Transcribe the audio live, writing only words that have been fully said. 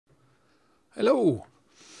Hello,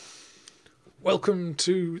 welcome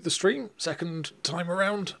to the stream, second time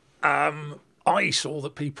around. I saw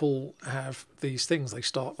that people have these things, they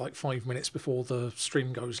start like 5 minutes before the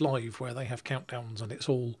stream goes live, where they have countdowns and it's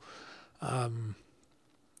all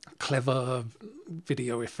clever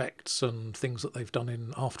video effects and things that they've done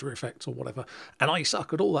in After Effects or whatever. And I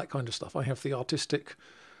suck at all that kind of stuff. I have the artistic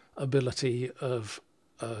ability of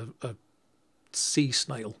a sea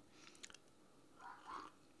snail.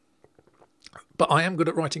 But I am good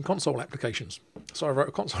at writing console applications. So I wrote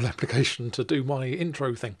a console application to do my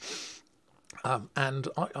intro thing. And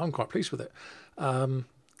I'm quite pleased with it.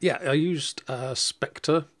 Yeah, I used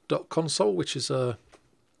Spectre.console, which is a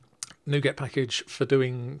NuGet package for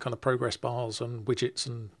doing kind of progress bars and widgets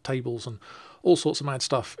and tables and all sorts of mad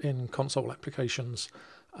stuff in console applications.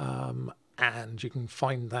 And you can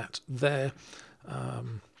find that there.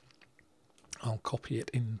 I'll copy it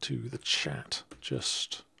into the chat.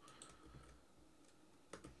 Just...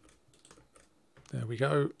 there we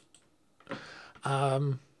go.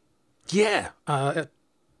 Yeah,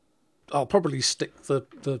 I'll probably stick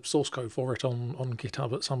the source code for it on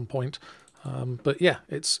GitHub at some point. But yeah,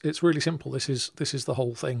 it's really simple. This is the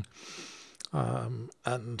whole thing.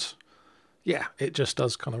 And yeah, it just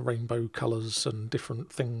does kind of rainbow colours and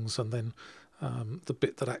different things, and then the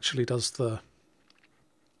bit that actually does the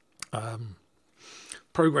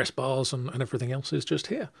progress bars and everything else is just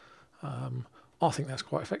here. I think that's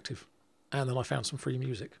quite effective. And then I found some free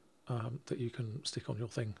music that you can stick on your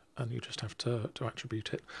thing, and you just have to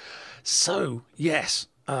attribute it. So, yes,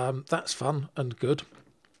 that's fun and good,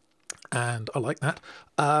 and I like that.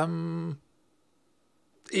 In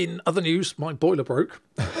other news, my boiler broke.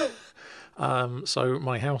 So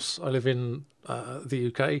my house, I live in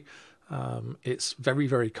the UK. It's very,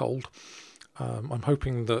 very cold. I'm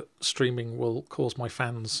hoping that streaming will cause my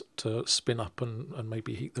fans to spin up and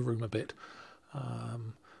maybe heat the room a bit.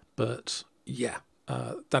 But yeah,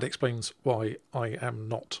 that explains why I am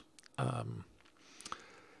not...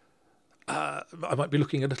 I might be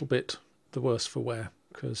looking a little bit the worse for wear,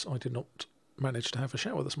 because I did not manage to have a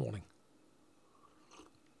shower this morning.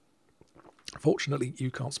 Fortunately,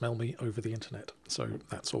 you can't smell me over the internet, so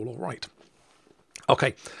that's all right.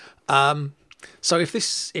 Okay, so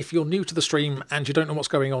if you're new to the stream and you don't know what's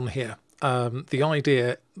going on here, the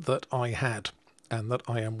idea that I had and that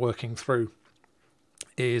I am working through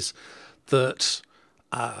is that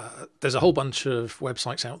there's a whole bunch of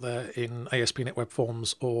websites out there in ASP.NET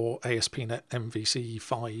WebForms or ASP.NET MVC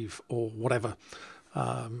 5 or whatever,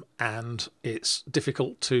 and it's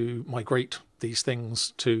difficult to migrate these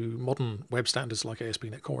things to modern web standards like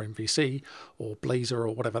ASP.NET Core MVC or Blazor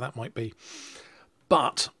or whatever that might be.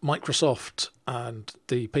 But Microsoft and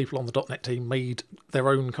the people on the .NET team made their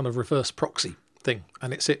own kind of reverse proxy thing,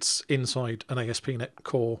 and it sits inside an ASP.NET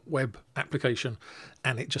Core web application,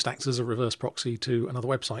 and it just acts as a reverse proxy to another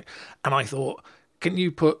website. And I thought, can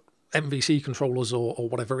you put MVC controllers or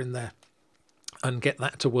whatever in there and get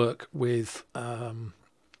that to work with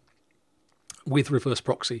reverse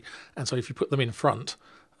proxy? And so if you put them in front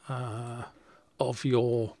of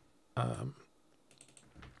your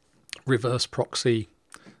reverse proxy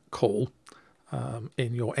call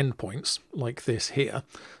in your endpoints, like this here.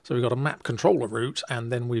 So we've got a map controller route, and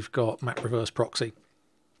then we've got map reverse proxy.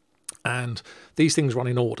 And these things run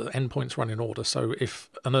in order, endpoints run in order. So if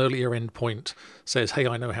an earlier endpoint says, hey,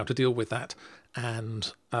 I know how to deal with that,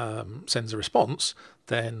 and sends a response,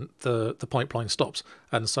 then the pipeline stops.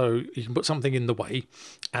 And so you can put something in the way,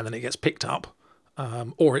 and then it gets picked up,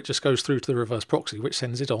 or it just goes through to the reverse proxy, which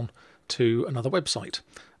sends it on to another website.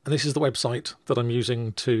 And this is the website that I'm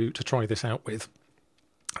using to try this out with.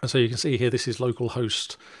 And so you can see here, this is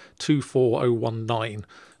localhost 24019,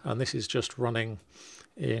 and this is just running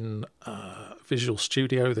in Visual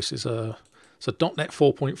Studio. This is a .NET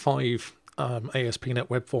 4.5 ASP.NET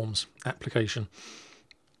WebForms application.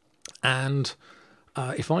 And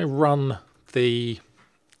if I run the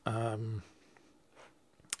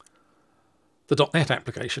 .NET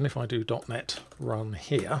application, if I do .NET run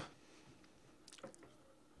here,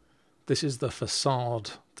 this is the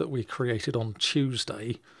facade that we created on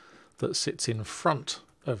Tuesday that sits in front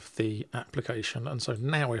of the application. And so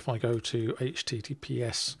now if I go to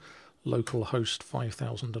HTTPS localhost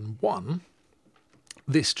 5001,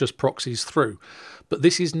 this just proxies through. But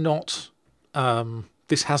this is not,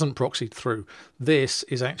 this hasn't proxied through. This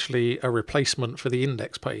is actually a replacement for the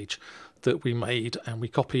index page that we made, and we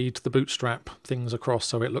copied the bootstrap things across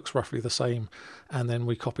so it looks roughly the same, and then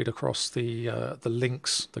we copied across the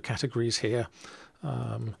links, the categories here,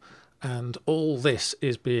 and all this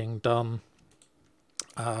is being done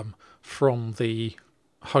from the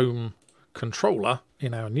home controller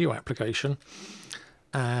in our new application,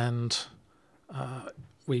 and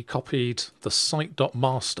we copied the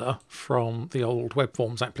site.master from the old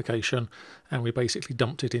WebForms application, and we basically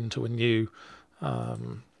dumped it into a new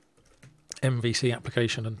MVC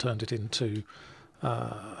application and turned it into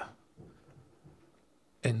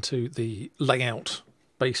the layout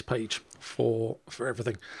base page for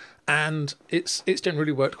everything, and it's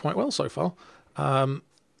generally worked quite well so far.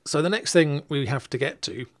 So the next thing we have to get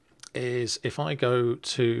to is, if I go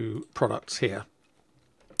to products here,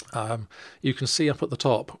 you can see up at the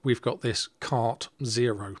top we've got this cart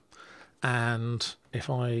 0, and if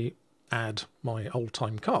I add my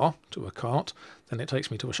old-time car to a cart, then it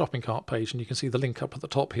takes me to a shopping cart page, and you can see the link up at the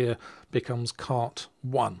top here becomes cart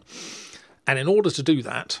 1. And in order to do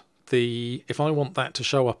that, if I want that to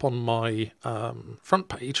show up on my front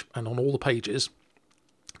page and on all the pages,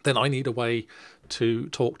 then I need a way to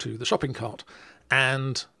talk to the shopping cart.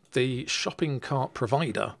 And the shopping cart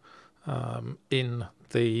provider in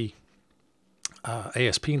the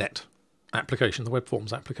ASP.NET application, the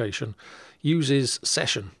WebForms application, uses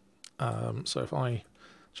session. So if I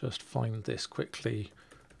just find this quickly,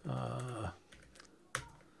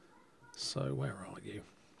 so where are you?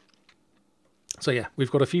 So yeah, we've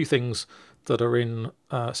got a few things that are in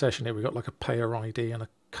session here. We've got like a payer ID and a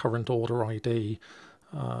current order ID,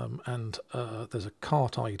 and there's a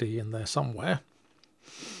cart ID in there somewhere.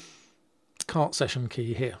 Cart session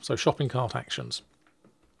key here, so shopping cart actions.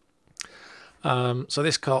 So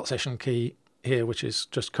this cart session key here, which is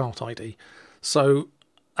just cart ID. So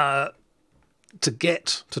to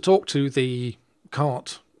talk to the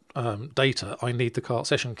cart data, I need the cart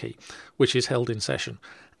session key, which is held in session.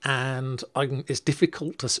 And it's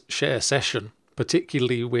difficult to share session,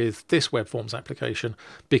 particularly with this WebForms application,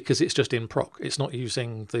 because it's just in proc. It's not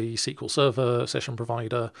using the SQL Server session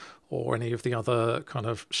provider or any of the other kind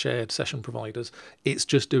of shared session providers. It's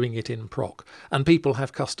just doing it in proc. And people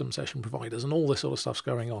have custom session providers and all this sort of stuff's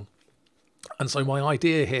going on. And so my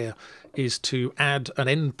idea here is to add an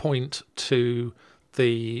endpoint to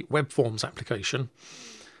the WebForms application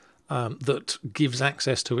that gives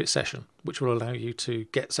access to its session, which will allow you to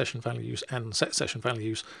get session values and set session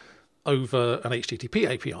values over an HTTP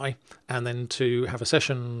API, and then to have a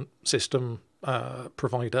session system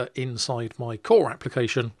provider inside my core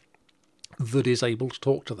application that is able to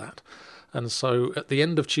talk to that. And so at the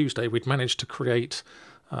end of Tuesday, we'd managed to create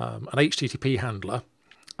an HTTP handler.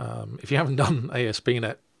 If you haven't done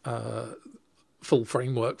ASP.NET full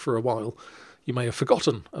framework for a while, you may have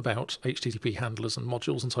forgotten about HTTP handlers and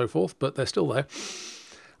modules and so forth, but they're still there.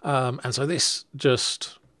 And so this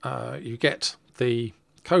just, you get the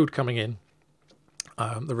code coming in,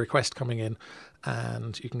 the request coming in,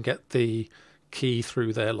 and you can get the key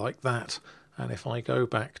through there like that. And if I go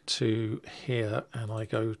back to here and I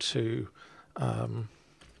go to,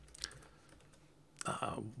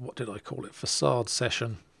 what did I call it? Facade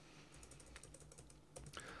session.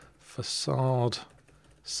 Facade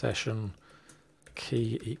session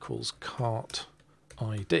key equals cart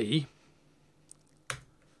ID,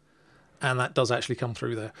 and that does actually come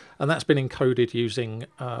through there, and that's been encoded using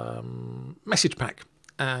MessagePack.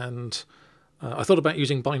 And I thought about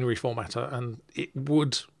using binary formatter, and it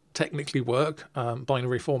would technically work.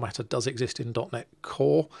 Binary formatter does exist in .NET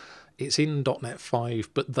Core. It's in .NET 5,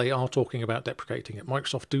 but they are talking about deprecating it.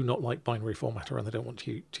 Microsoft do not like binary formatter, and they don't want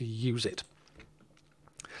you to use it.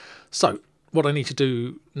 So what I need to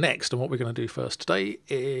do next, and what we're going to do first today,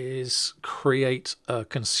 is create a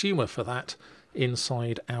consumer for that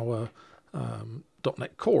inside our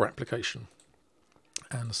 .NET Core application.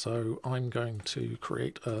 And so I'm going to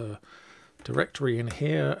create a directory in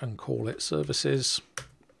here and call it services.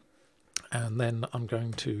 And then I'm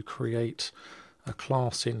going to create a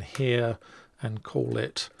class in here and call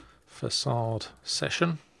it facade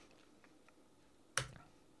session.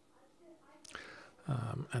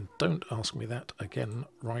 And don't ask me that again,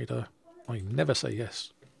 Ryder. I never say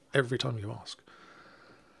yes every time you ask.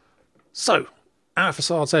 So our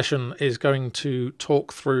facade session is going to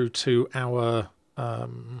talk through to our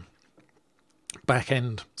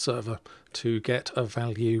back-end server to get a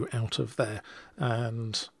value out of there.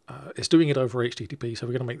 And it's doing it over HTTP, so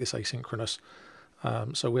we're going to make this asynchronous.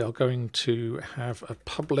 So we are going to have a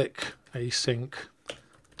public async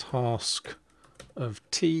task of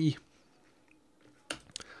T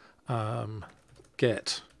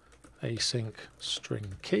get async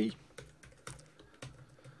string key,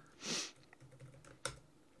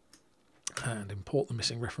 and import the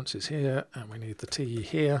missing references here, and we need the T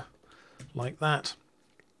here like that.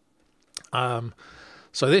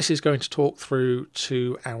 So this is going to talk through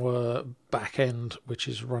to our back end, which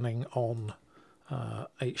is running on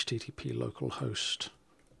HTTP localhost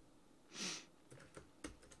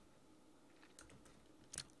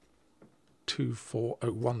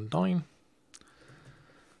 24019.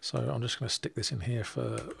 So I'm just going to stick this in here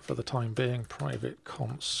for the time being. Private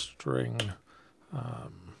const string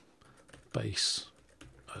base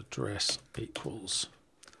address equals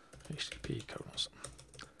HTTP colons.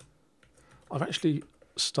 I've actually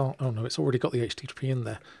oh no, it's already got the HTTP in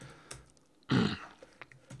there.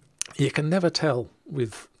 You can never tell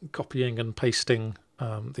with copying and pasting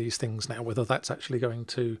these things now whether that's actually going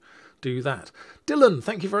to do that. Dylan,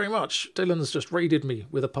 thank you very much. Dylan's just raided me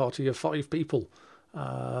with a party of 5 people.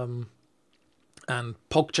 And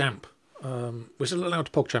PogChamp. We're still allowed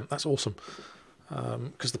to PogChamp. That's awesome.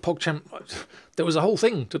 Because the PogChamp, there was a whole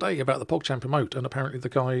thing today about the PogChamp emote, and apparently the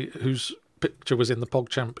guy whose picture was in the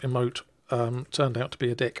PogChamp emote turned out to be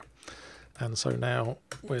a dick. And so now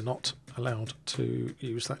we're not allowed to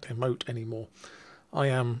use that emote anymore. I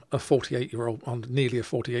am a 48-year-old, I'm nearly a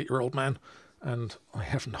 48-year-old man, and I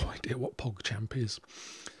have no idea what PogChamp is.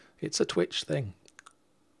 It's a Twitch thing.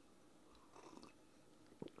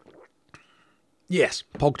 Yes,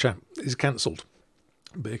 PogChamp is cancelled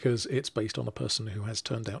because it's based on a person who has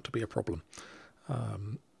turned out to be a problem.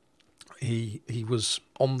 He was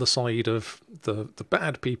on the side of the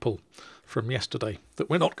bad people from yesterday that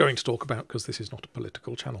we're not going to talk about because this is not a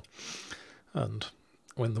political channel. And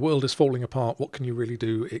when the world is falling apart, what can you really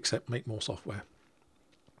do except make more software?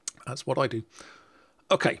 That's what I do.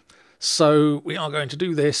 Okay, so we are going to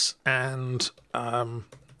do this, and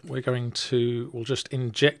we'll just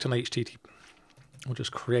inject an HTTP. We'll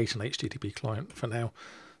just create an HTTP client for now.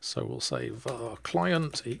 So we'll say var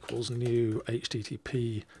client equals new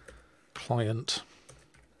HTTP client.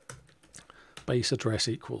 Base address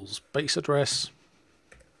equals base address.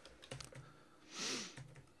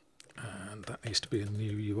 And that needs to be a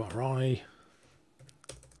new URI.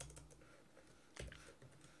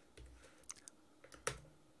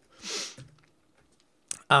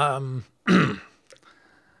 And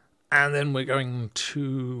then we're going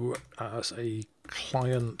to say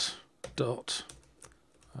client dot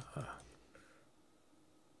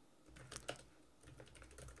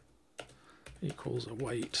equals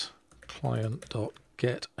await client dot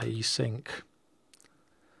get async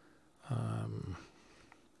and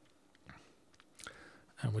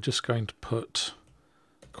we're just going to put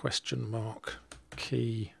question mark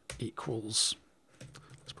key equals,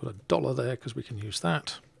 let's put $1 there because we can use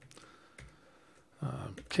that,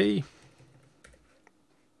 key.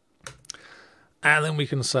 And then we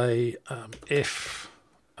can say if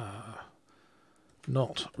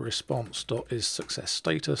not response dot is success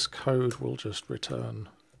status, code will just return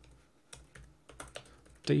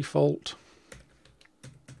default.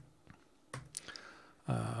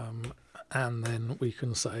 And then we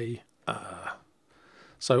can say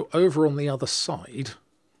so over on the other side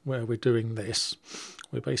where we're doing this,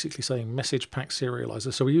 we're basically saying MessagePack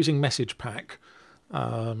serializer. So we're using MessagePack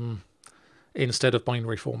instead of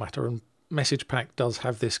binary formatter, and MessagePack does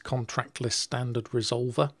have this contract list standard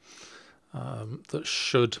resolver that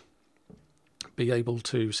should be able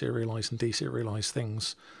to serialize and deserialize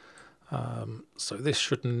things. So this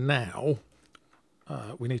should now,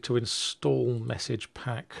 we need to install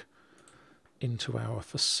MessagePack into our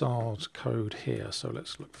facade code here. So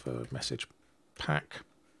let's look for MessagePack.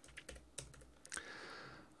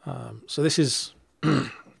 So this is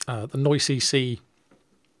the NoiCC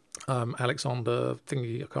Alexander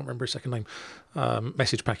thingy, I can't remember his second name,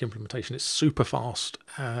 MessagePack implementation. It's super fast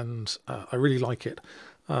and I really like it.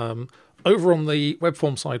 Over on the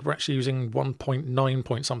WebForm side, we're actually using 1.9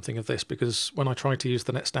 point something of this, because when I try to use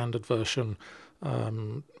the net standard version,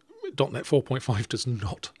 .NET 4.5 does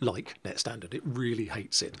not like net standard. It really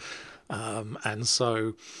hates it. And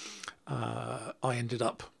so I ended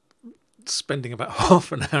up spending about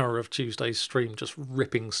half an hour of Tuesday's stream just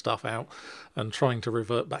ripping stuff out and trying to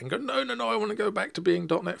revert back and go, no, I want to go back to being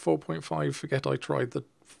 .NET 4.5. Forget I tried the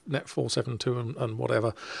 .NET 4.7.2 and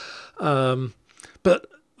whatever. But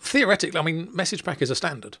theoretically, I mean, MessagePack is a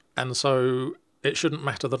standard, and so it shouldn't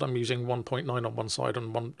matter that I'm using 1.9 on one side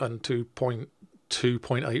and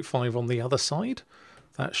 2.85 on the other side.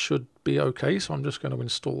 That should be okay, so I'm just going to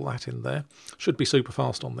install that in there. Should be super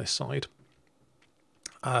fast on this side.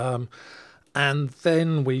 And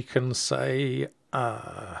then we can say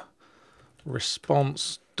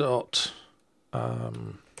response dot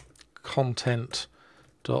content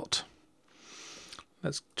dot,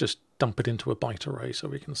 let's just dump it into a byte array. So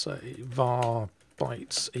we can say var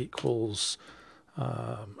bytes equals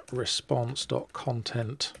response dot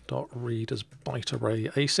content dot read as byte array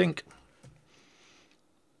async.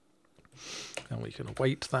 and we can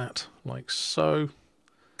await that like so.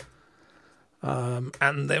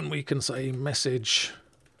 And then we can say MessagePack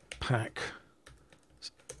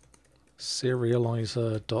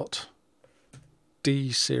serializer dot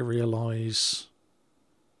deserialize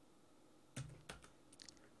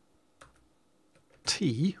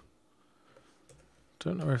T.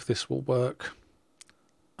 Don't know if this will work.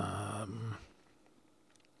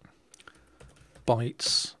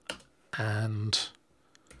 Bytes and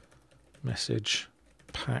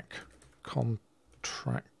MessagePack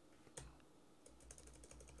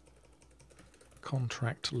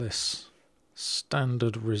contract list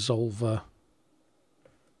standard resolver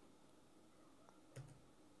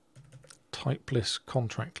type list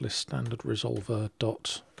contract list standard resolver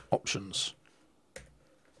dot options.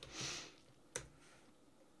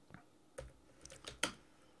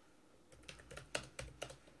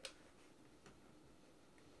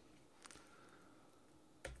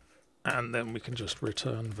 And then we can just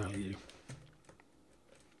return value.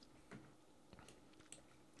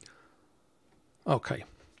 Okay.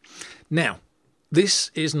 Now, this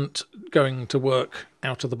isn't going to work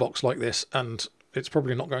out of the box like this, and it's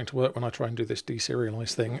probably not going to work when I try and do this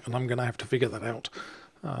deserialize thing, and I'm going to have to figure that out.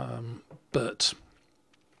 But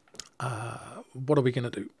what are we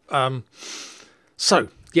going to do? So,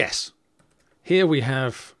 yes, here we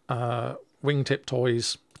have Wingtip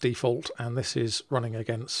Toys default, and this is running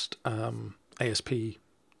against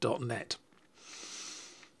ASP.NET.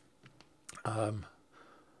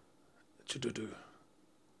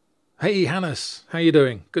 Hey Hannes, how you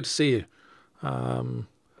doing? Good to see you.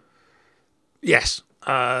 Yes,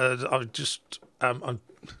 I'm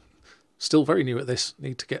still very new at this.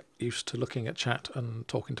 Need to get used to looking at chat and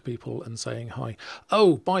talking to people and saying hi.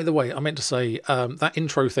 Oh, by the way, I meant to say that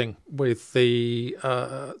intro thing with the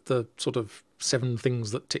sort of 7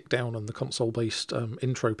 things that tick down on the console-based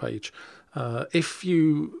intro page. If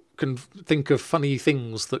you can think of funny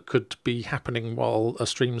things that could be happening while a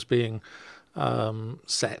stream's being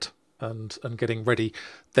set and getting ready,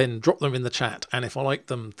 then drop them in the chat, and if I like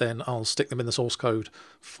them, then I'll stick them in the source code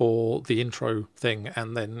for the intro thing,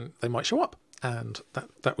 and then they might show up, and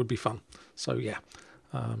that would be fun. So yeah,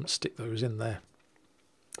 stick those in there.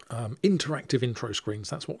 Interactive intro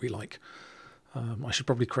screens, that's what we like. I should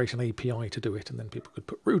probably create an API to do it, and then people could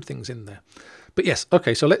put rude things in there. But yes,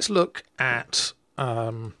 okay, so let's look at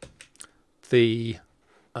the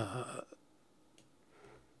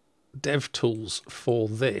dev tools for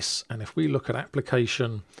this. And if we look at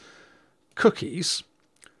application cookies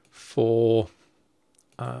for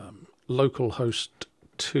localhost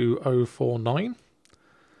 2049,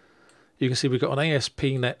 you can see we've got an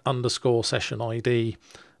ASP.NET _ session ID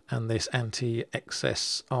and this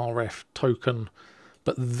anti-XSRF token,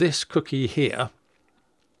 but this cookie here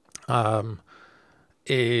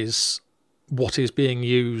is what is being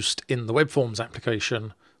used in the WebForms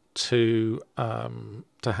application to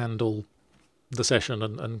handle the session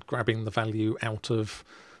and grabbing the value out of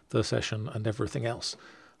the session and everything else.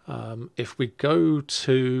 If we go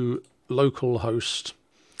to localhost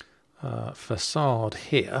facade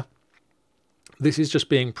here, this is just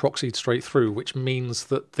being proxied straight through, which means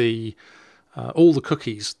that the all the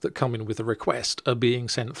cookies that come in with a request are being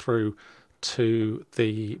sent through to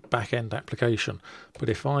the back-end application. But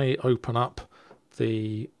if I open up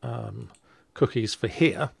the cookies for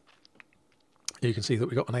here, you can see that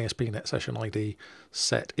we've got an ASP.NET session ID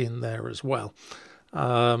set in there as well.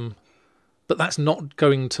 But that's not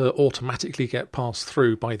going to automatically get passed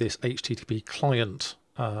through by this HTTP client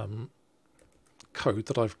code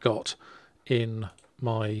that I've got in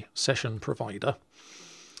my session provider.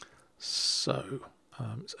 So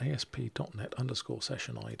it's ASP.NET _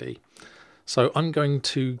 session ID. So I'm going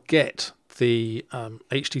to get the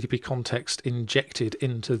HTTP context injected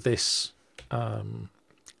into this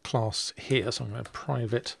class here. So I'm going to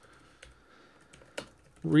private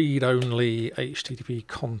read-only HTTP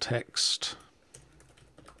context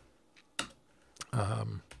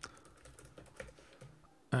and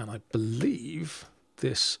I believe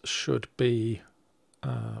this should be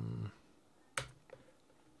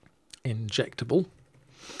injectable.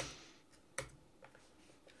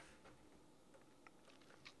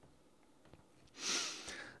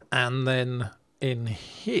 And then in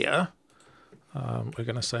here, we're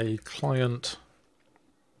going to say client.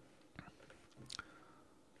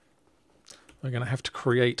 We're going to have to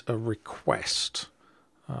create a request.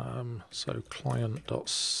 So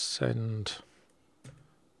client.send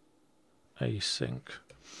async.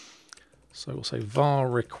 So we'll say var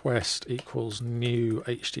request equals new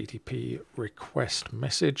HTTP request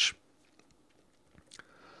message.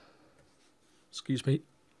 Excuse me.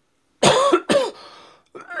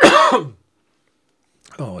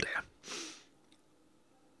 Oh dear.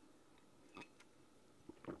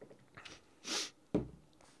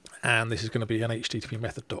 And this is going to be an HTTP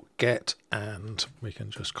method.get, and we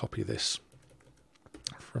can just copy this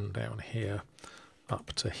from down here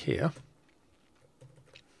up to here.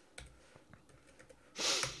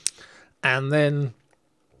 And then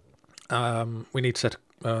we need to set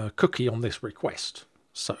a cookie on this request.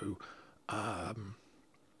 So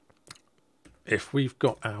if we've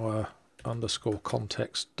got our underscore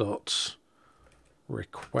context dot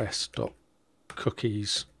request dot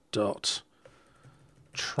cookies dot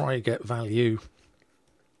try get value,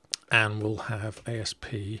 and we'll have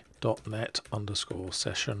ASP.NET underscore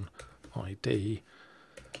session ID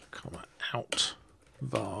comma out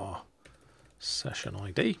var session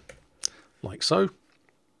ID, like so.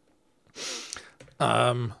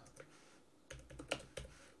 And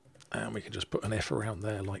we can just put an F around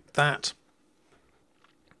there like that.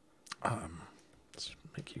 Let's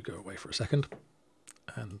make you go away for a second,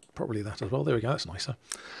 and probably that as well. There we go, that's nicer.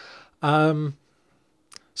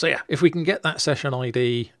 So yeah, if we can get that session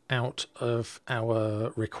ID out of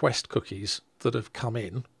our request cookies that have come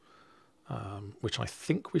in, which I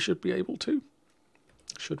think we should be able to,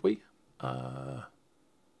 should we? Yeah,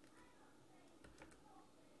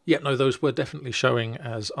 no, those were definitely showing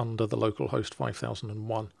as under the localhost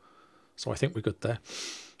 5001. So I think we're good there.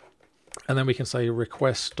 And then we can say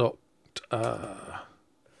request dot, how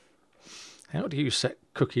do you set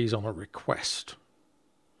cookies on a request?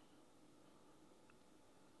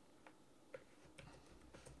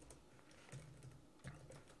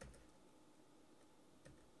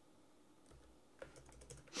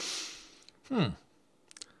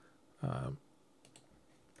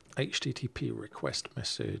 HTTP request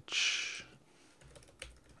message.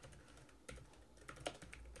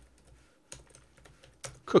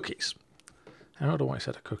 Cookies. How do I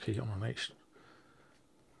set a cookie on an H?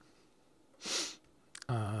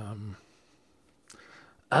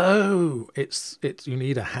 Oh, it's you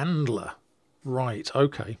need a handler. Right,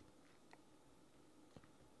 okay.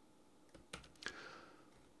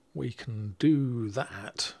 We can do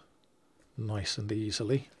that nice and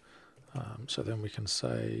easily. So then we can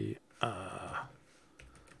say var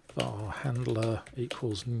handler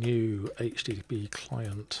equals new HTTP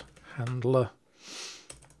client handler.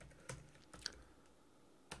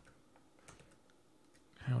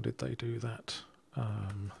 How did they do that? So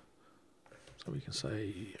we can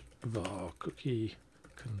say var cookie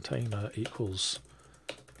container equals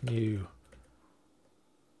new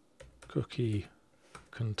cookie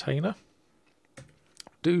container.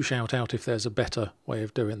 Do shout out if there's a better way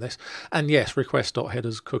of doing this. And yes,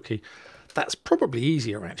 request.headers cookie. That's probably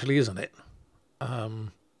easier actually, isn't it?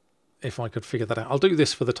 If I could figure that out. I'll do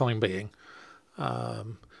this for the time being. The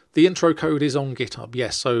intro code is on GitHub,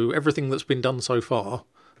 yes. So everything that's been done so far,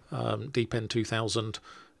 depend 2000,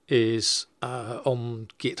 is on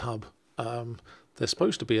GitHub. There's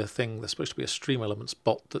supposed to be a thing, there's supposed to be a Stream Elements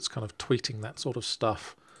bot that's kind of tweeting that sort of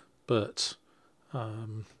stuff. But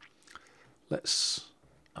let's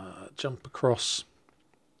jump across.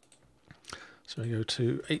 So we go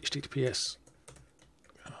to HTTPS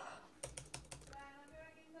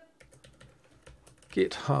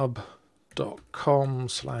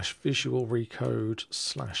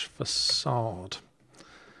github.com/visualrecode/facade.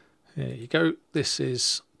 There you go. This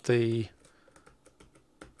is the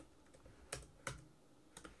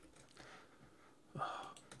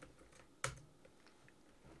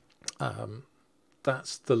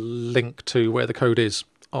that's the link to where the code is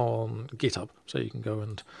on GitHub, so you can go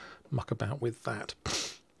and muck about with that.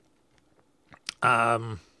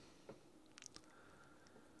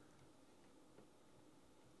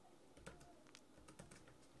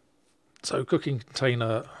 So cookie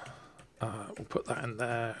container, we'll put that in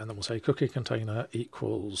there, and then we'll say cookie container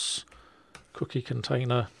equals cookie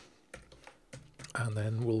container, and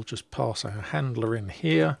then we'll just pass our handler in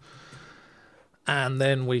here, and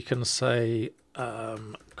then we can say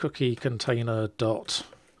cookie container dot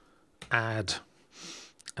add,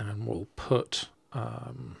 and we'll put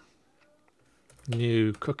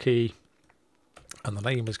new cookie, and the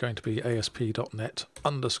name is going to be ASP.NET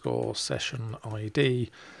underscore session ID,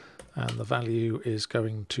 and the value is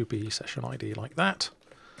going to be session ID like that.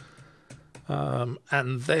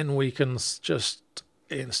 And then we can just,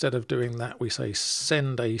 instead of doing that, we say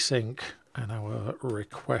send async and our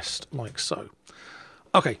request like so.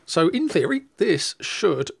 Okay, so in theory, this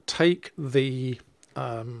should take the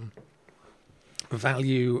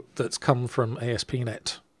value that's come from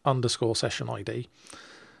ASP.NET underscore session ID,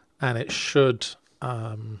 and it should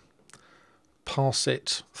pass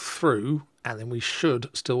it through and then we should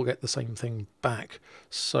still get the same thing back.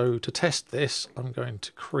 So to test this, I'm going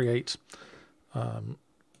to create an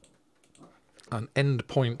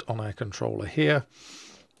endpoint on our controller here,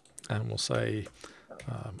 and we'll say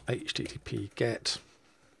HTTP get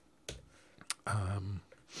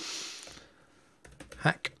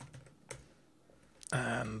hack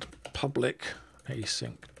and public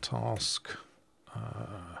async task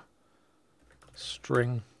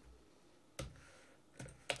string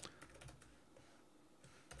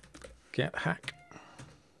get hack.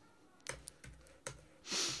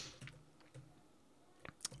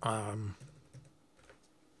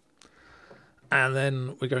 And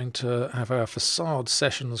then we're going to have our facade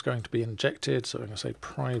sessions going to be injected. So we're going to say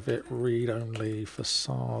private read-only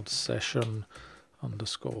facade session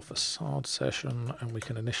underscore facade session, and we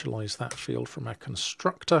can initialize that field from our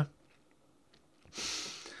constructor.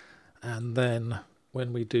 And then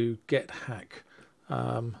when we do get hack,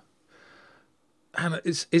 and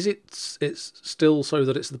it's still so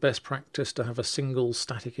that it's the best practice to have a single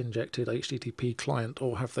static injected HTTP client,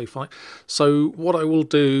 or have they find? So what I will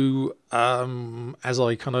do as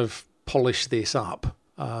I kind of polish this up,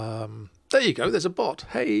 there you go, there's a bot.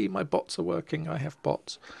 Hey, my bots are working. I have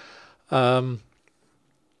bots. There's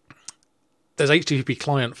HTTP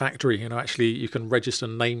client factory. Actually you can register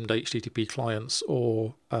named HTTP clients,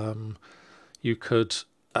 or you could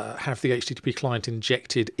have the HTTP client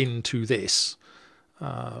injected into this.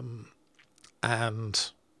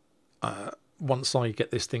 Once I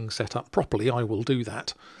get this thing set up properly, I will do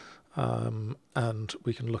that, and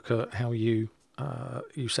we can look at how you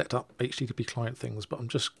set up HTTP client things. But I'm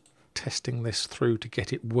just testing this through to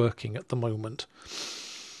get it working at the moment,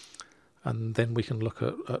 and then we can look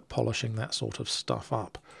at polishing that sort of stuff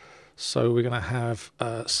up. So we're going to have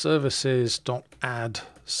services.add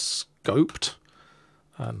scoped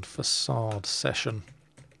and facade session,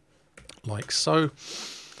 like so.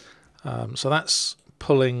 So that's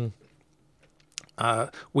pulling,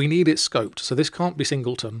 we need it scoped. So this can't be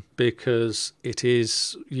singleton because it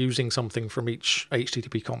is using something from each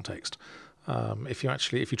HTTP context. If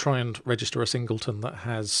you try and register a singleton that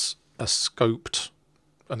has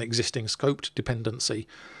an existing scoped dependency,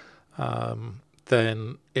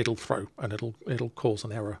 then it'll throw, and it'll cause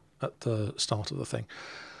an error at the start of the thing.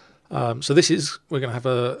 So we're going to have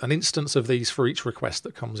an instance of these for each request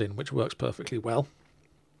that comes in, which works perfectly well.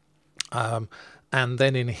 And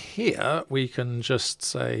then in here, we can just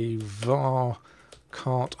say var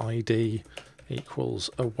cart ID equals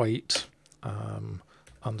await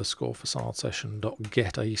underscore facade session dot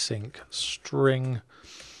get async string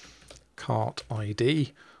cart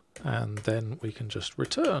ID, and then we can just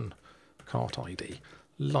return cart ID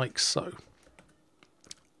like so.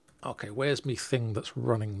 Okay, where's me thing that's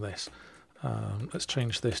running this? Let's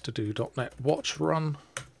change this to do .NET watch run.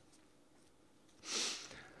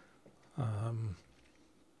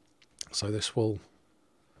 So this will.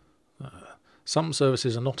 Some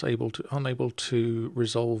services are unable to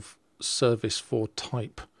resolve service for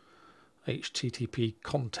type HTTP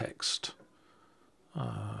context.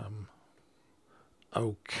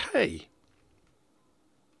 Okay.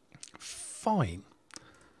 Fine.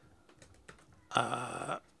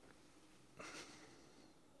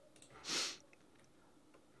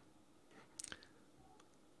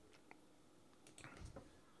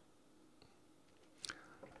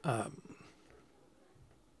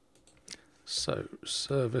 So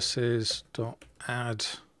services.add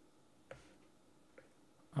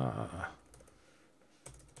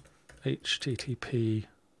HTTP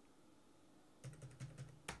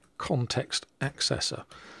context accessor.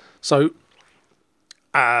 So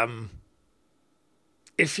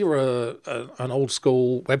if you're an old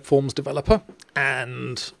school web forms developer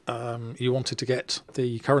and you wanted to get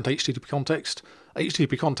the current HTTP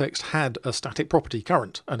context had a static property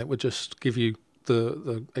current, and it would just give you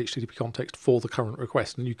the HTTP context for the current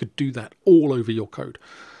request, and you could do that all over your code,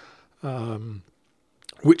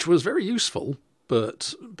 which was very useful,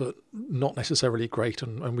 but not necessarily great,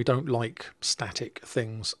 and we don't like static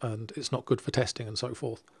things, and it's not good for testing and so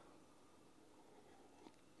forth.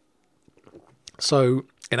 So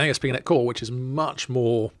in ASP.NET Core, which is much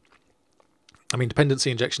more, I mean,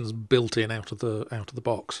 dependency injection is built in out of the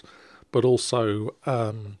box, but also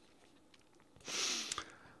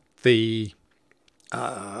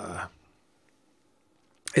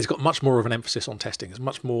it's got much more of an emphasis on testing. It's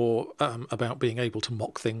much more about being able to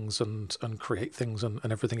mock things and create things and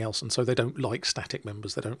everything else. And so they don't like static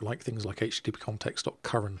members. They don't like things like HTTP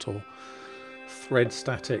context.current or thread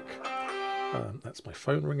static. That's my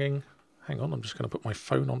phone ringing. Hang on, I'm just going to put my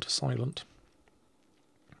phone onto silent.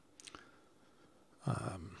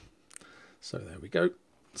 So there we go.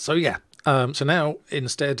 So yeah, So now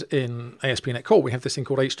instead in ASP.NET Core, we have this thing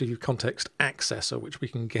called HTTP context accessor, which we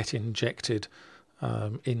can get injected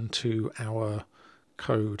into our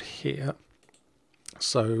code here.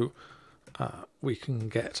 So we can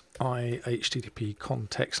get HTTP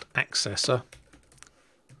context accessor,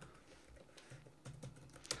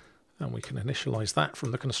 and we can initialize that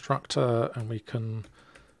from the constructor, and we can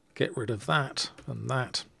get rid of that and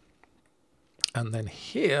that. And then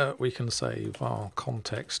here we can say var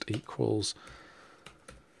context equals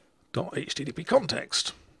 .http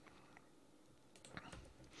context.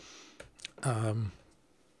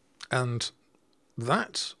 And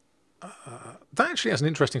that actually has an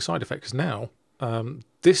interesting side effect, because now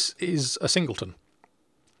this is a singleton.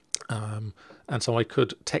 And so I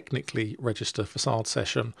could technically register facade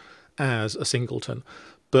session as a singleton.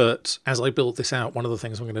 But as I build this out, one of the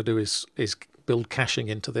things I'm going to do is build caching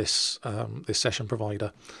into this this session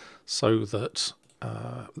provider, so that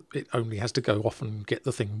it only has to go off and get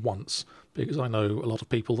the thing once, because I know a lot of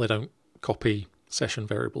people, they don't copy session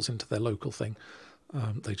variables into their local thing.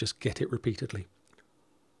 They just get it repeatedly.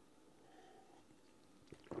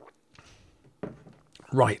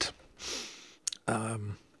 Right.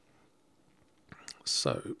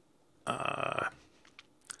 So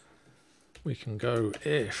we can go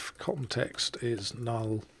if context is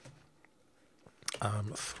null,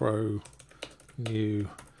 throw new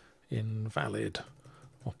invalid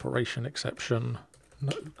operation exception,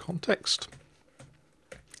 no context.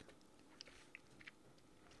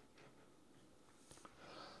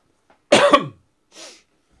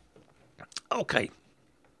 Okay.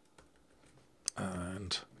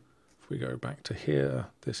 And if we go back to here,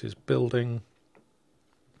 this is building,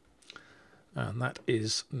 and that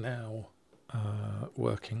is now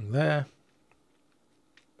working there.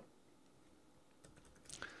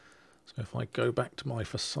 So if I go back to my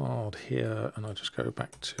facade here, and I just go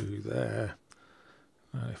back to there,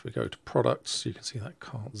 if we go to products, you can see that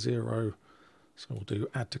cart 0. So we'll do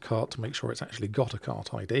add to cart to make sure it's actually got a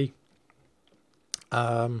cart ID.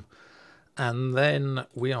 And then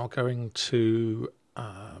we are going to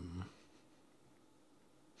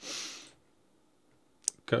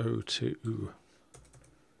go to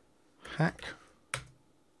hack,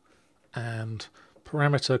 and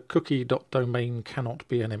parameter cookie.domain cannot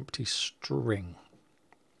be an empty string.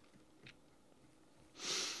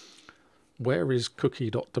 Where is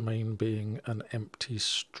cookie.domain being an empty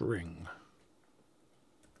string?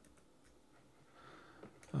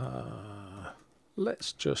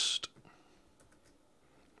 Let's just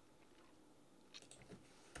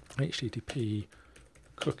HTTP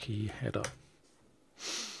cookie header.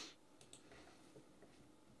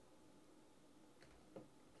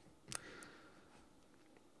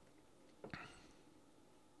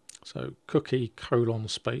 So cookie :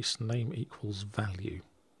 space name equals value.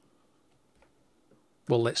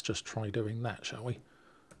 Well, let's just try doing that, shall we?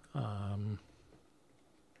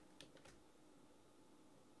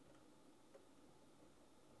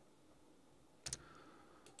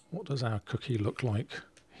 What does our cookie look like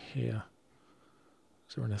here?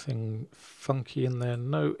 Is there anything funky in there?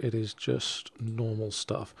 No, it is just normal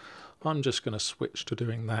stuff. I'm just going to switch to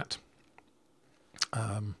doing that.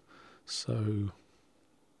 So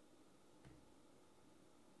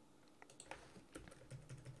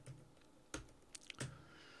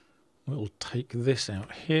we'll take this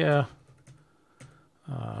out here,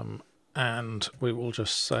 and we will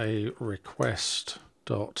just say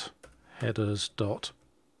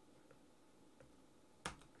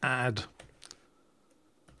request.headers.add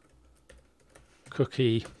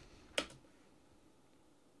cookie,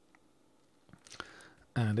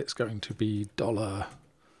 and it's going to be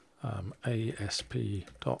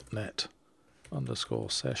 $ASP.NET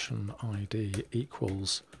 _session ID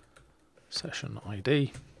equals session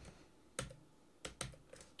ID.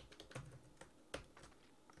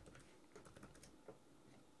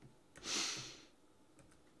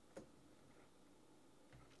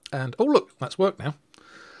 And oh look, that's worked now.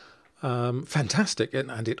 Fantastic,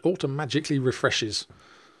 and it automatically refreshes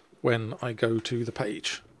when I go to the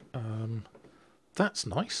page. That's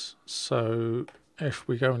nice. So if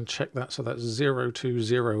we go and check that, so that's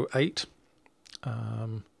 0208,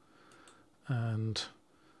 and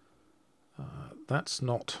that's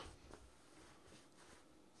not.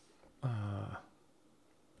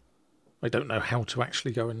 I don't know how to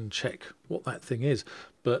actually go and check what that thing is,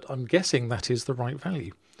 but I'm guessing that is the right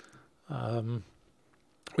value.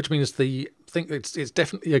 Which means the thing, it's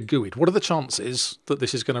definitely a GUID. What are the chances that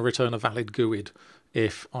this is going to return a valid GUID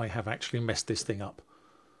if I have actually messed this thing up?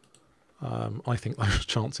 I think those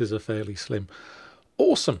chances are fairly slim.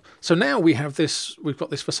 Awesome. So now we have this, we've got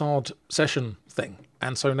this facade session thing.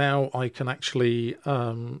 And so now I can actually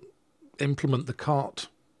implement the cart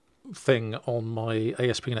thing on my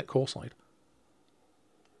ASP.NET Core side,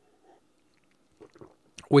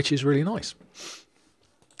 which is really nice.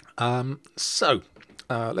 So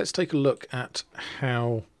let's take a look at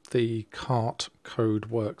how the cart code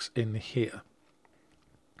works in here.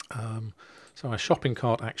 So our shopping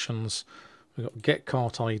cart actions, we've got get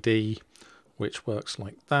cart ID, which works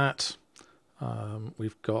like that.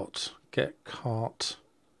 We've got get cart,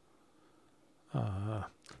 so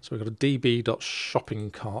we've got a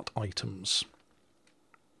db.shoppingcartItems.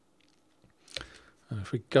 And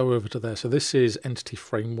if we go over to there, so this is entity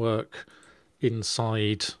framework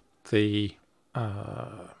inside the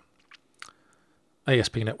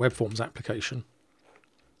ASP.NET WebForms application.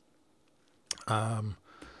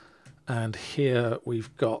 And here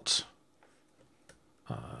we've got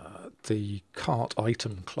the cart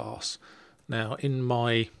item class. Now in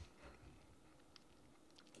my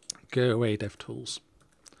go away DevTools,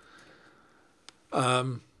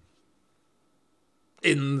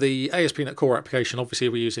 in the ASP.NET Core application, obviously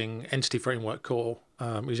we're using Entity Framework Core,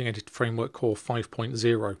 Entity Framework Core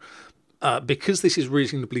 5.0. Because this is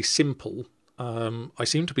reasonably simple, I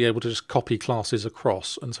seem to be able to just copy classes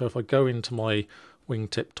across. And so if I go into my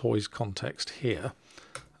Wingtip Toys context here,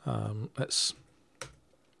 let's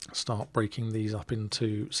start breaking these up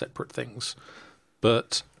into separate things.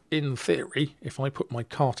 But in theory, if I put my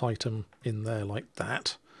cart item in there like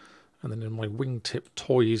that, and then in my Wingtip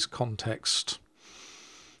Toys context,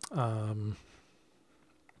 let's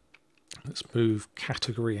move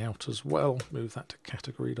category out as well, move that to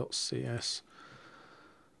category.cs,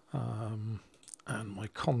 and my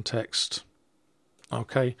context,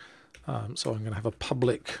 okay, so I'm going to have a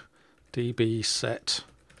public db set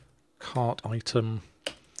cart item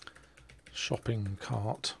shopping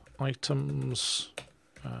cart items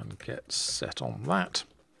and get set on that.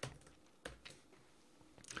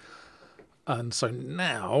 And so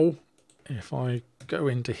now if I go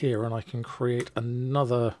into here and I can create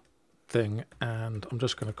another thing, and I'm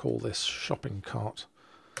just going to call this shopping cart.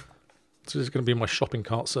 So this is going to be my shopping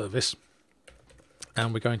cart service,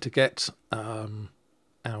 and we're going to get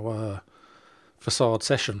our facade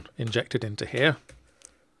session injected into here,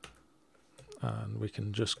 and we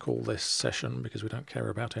can just call this session because we don't care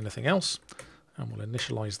about anything else, and we'll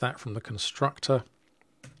initialize that from the constructor.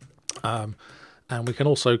 And we can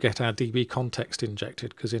also get our DB context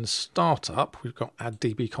injected, because in startup we've got add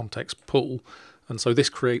DB context pool, and so this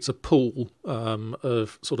creates a pool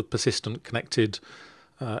of sort of persistent connected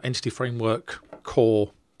entity framework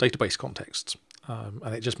core database contexts,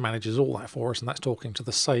 and it just manages all that for us, and that's talking to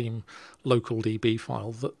the same local DB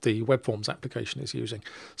file that the WebForms application is using.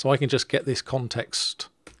 So I can just get this context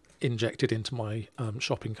injected into my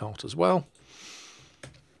shopping cart as well.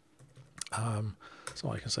 So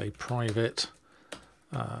I can say private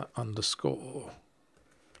underscore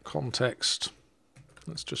context.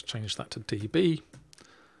 Let's just change that to DB.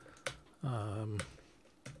 And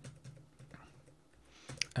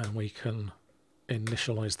we can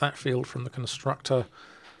initialize that field from the constructor.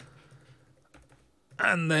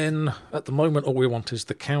 And then at the moment all we want is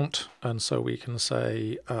the count, and so we can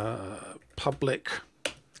say public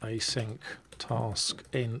async task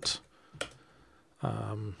int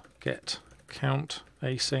get count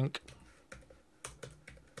async.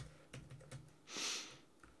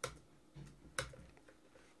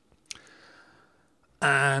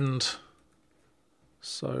 And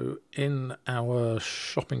so in our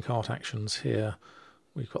shopping cart actions here,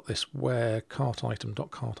 we've got this where cart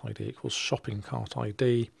item.cart ID equals shopping cart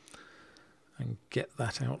ID, and get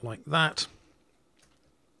that out like that.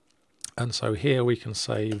 And so here we can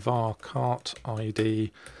say var cart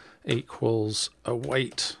ID equals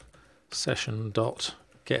await session dot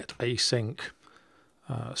get async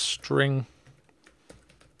string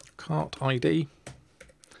cart ID.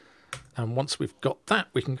 And once we've got that,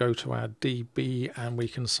 we can go to our DB and we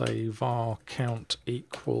can say var count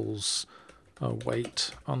equals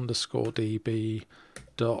await underscore DB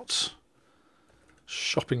dot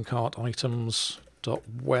shopping cart items dot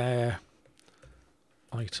where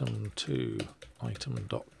item to item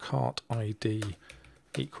dot cart ID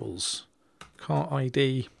equals cart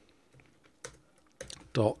ID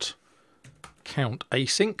dot count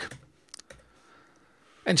async.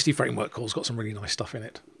 Entity Framework Core's got some really nice stuff in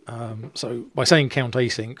it. So by saying count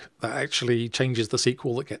async, that actually changes the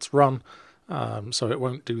SQL that gets run. So it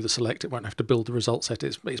won't do the select, it won't have to build the result set.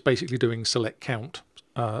 It's basically doing select count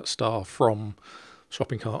star from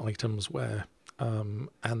shopping cart items where, and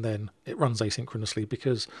then it runs asynchronously,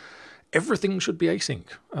 because everything should be async,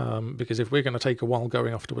 because if we're going to take a while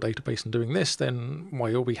going off to a database and doing this, then why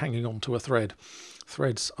you'll be hanging on to a thread.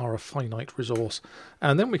 Threads are a finite resource.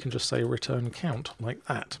 And then we can just say return count like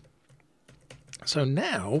that. So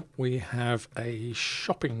now we have a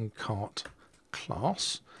shopping cart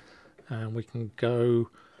class, and we can go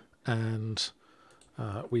and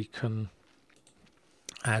we can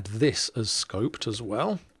add this as scoped as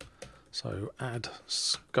well. So add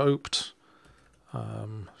scoped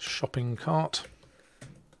shopping cart.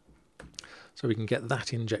 So we can get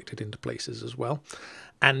that injected into places as well.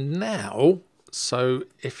 And now, so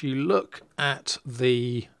if you look at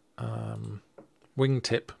the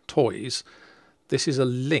Wingtip Toys, this is a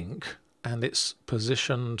link and it's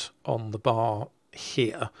positioned on the bar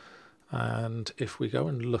here. And if we go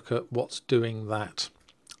and look at what's doing that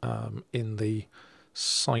in the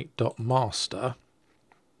site.master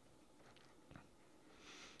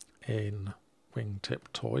in Wingtip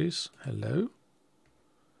Toys, hello,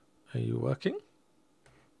 are you working?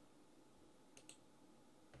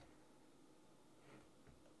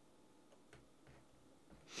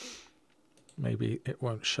 Maybe it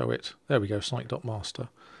won't show it. There we go, site.master.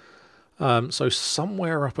 So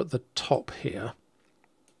somewhere up at the top here,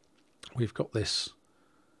 we've got this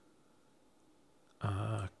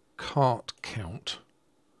cart count,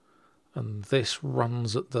 and this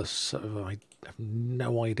runs at the, so I have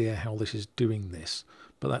no idea how this is doing this,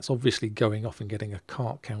 but that's obviously going off and getting a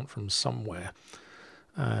cart count from somewhere.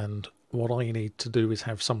 And what I need to do is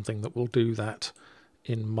have something that will do that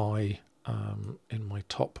in my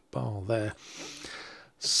top bar there.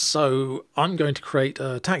 So I'm going to create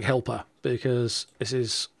a tag helper, because this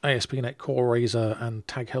is ASP.NET Core Razor and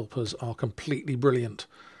tag helpers are completely brilliant.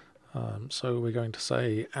 So we're going to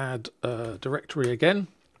say add a directory again,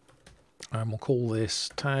 and we'll call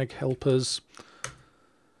this tag helpers.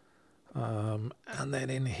 And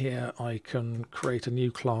then in here I can create a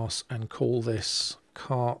new class and call this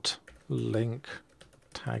cart link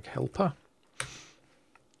tag helper.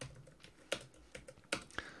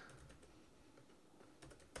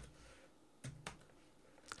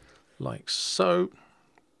 Like so.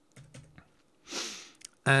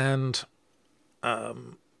 And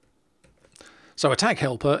so a tag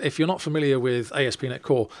helper, if you're not familiar with ASP.NET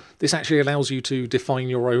Core, this actually allows you to define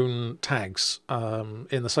your own tags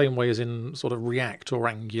in the same way as in sort of React or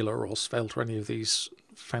Angular or Svelte or any of these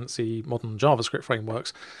fancy modern JavaScript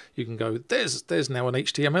frameworks. You can go, there's now an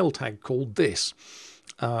HTML tag called this.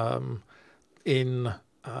 In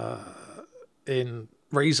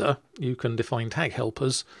Razor, you can define tag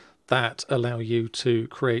helpers that allow you to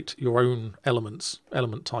create your own element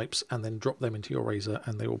types and then drop them into your Razor,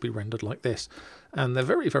 and they will be rendered like this. And they're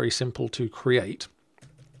very, very simple to create.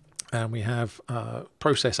 And we have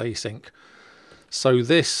process async. So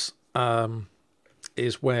this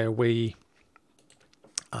is where we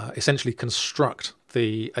essentially construct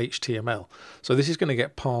the HTML. So this is going to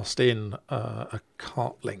get passed in a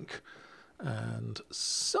cart link. And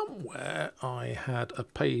somewhere I had a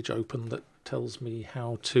page open that tells me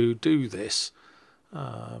how to do this.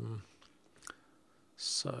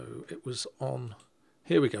 So it was on,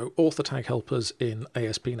 here we go, author tag helpers in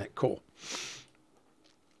ASP.NET Core.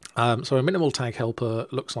 So a minimal tag helper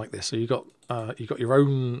looks like this. So you got your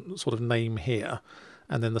own sort of name here,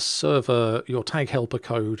 and then the server, your tag helper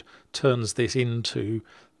code turns this into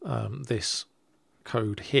this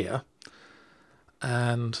code here.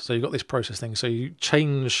 And so you've got this process thing. So you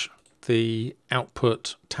change the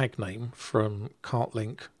output tag name from cart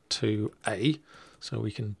link to A. So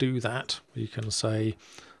we can do that. We can say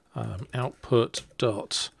output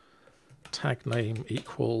dot tag name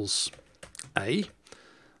equals A.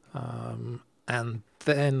 And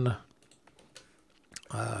then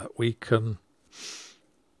we can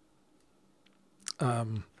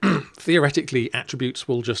theoretically attributes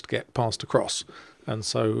will just get passed across. And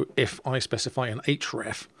so if I specify an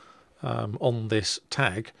href on this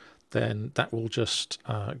tag, then that will just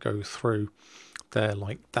go through there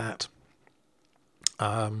like that.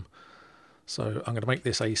 So I'm going to make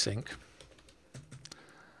this async.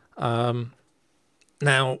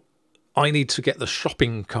 Now I need to get the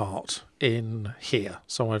shopping cart in here.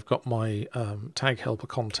 So I've got my tag helper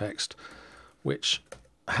context, which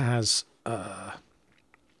has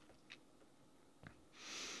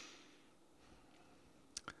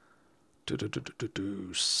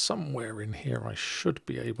somewhere in here I should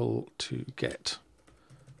be able to get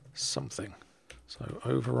something. So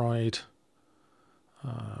override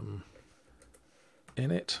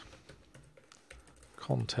init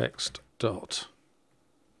context dot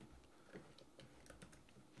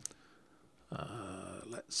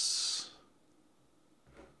let's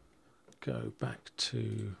go back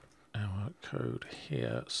to our code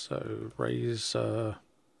here. So razor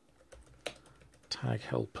tag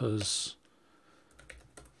helpers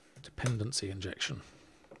dependency injection.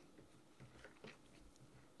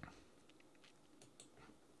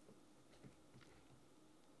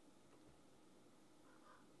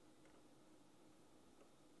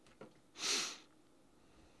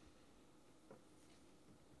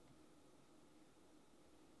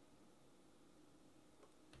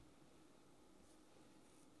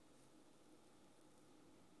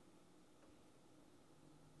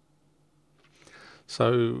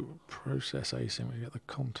 So process async, we get the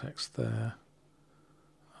context there.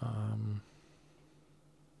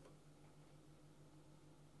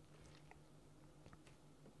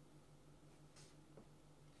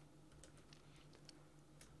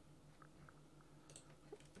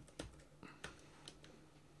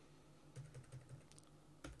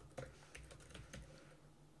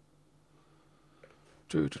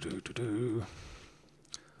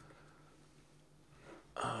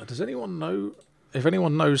 Does anyone know? If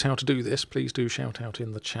anyone knows how to do this, please do shout out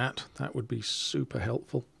in the chat. That would be super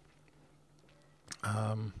helpful.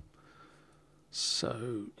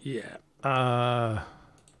 So yeah.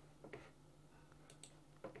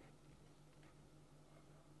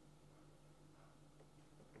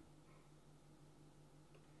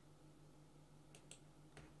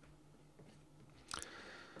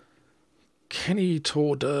 Kenny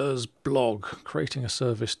Torder's blog, creating a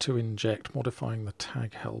service to inject, modifying the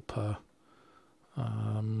tag helper.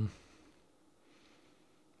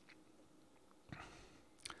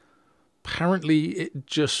 Apparently it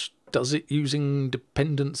just does it using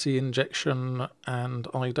dependency injection and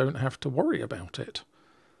I don't have to worry about it.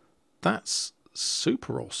 That's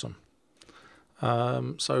super awesome.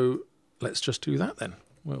 So let's just do that then.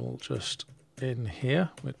 We'll just in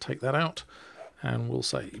here, we'll take that out and we'll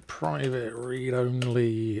say private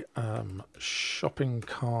read-only shopping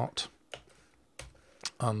cart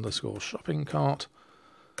underscore shopping cart,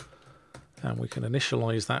 and we can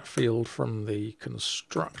initialize that field from the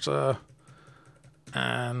constructor,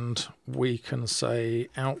 and we can say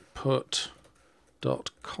output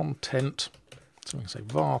dot content, so we can say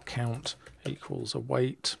var count equals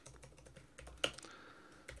await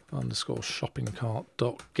underscore shopping cart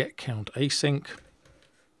dot get count async,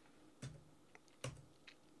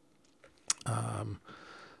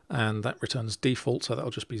 and that returns default, so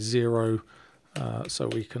that'll just be 0. So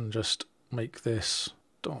we can just make this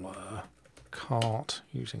 $cart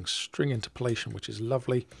using string interpolation, which is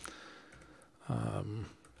lovely.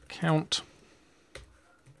 Count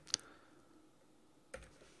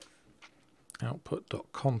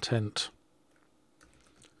output.content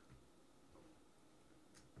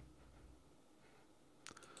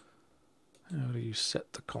how do you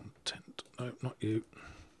set the content? No, not you.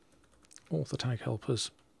 Author tag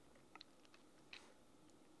helpers.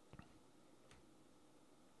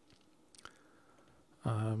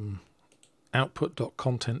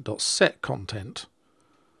 Output.content.set content.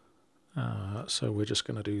 So we're just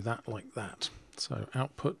going to do that like that. So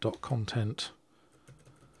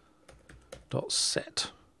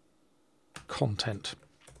output.content.set content.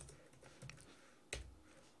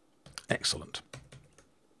 Excellent.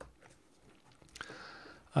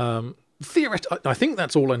 Theoretically, I think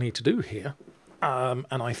that's all I need to do here. And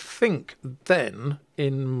I think then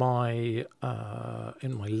in my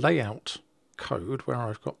layout code, where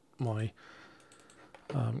I've got my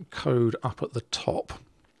code up at the top.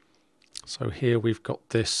 So here we've got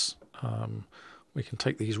this, we can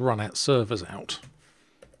take these run at servers out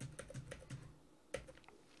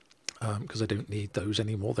because I don't need those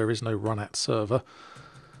anymore. There is no run at server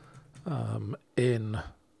in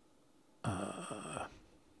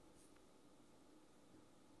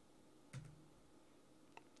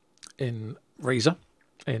Razor,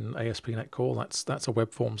 in ASP.NET Core. That's a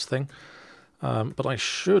WebForms thing. But I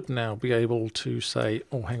should now be able to say,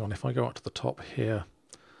 oh, hang on, if I go up to the top here,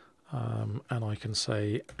 and I can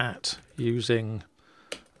say at using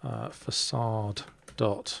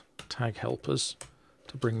facade.taghelpers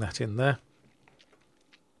to bring that in there.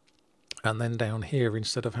 And then down here,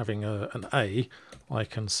 instead of having an A, I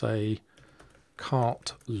can say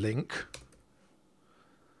cart link,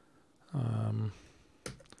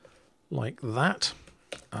 like that,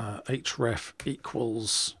 href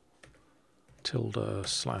equals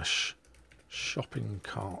 / shopping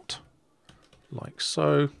cart, like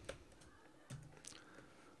so.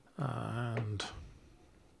 And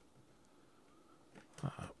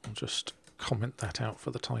I'll just comment that out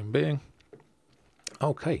for the time being.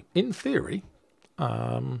 Okay, in theory,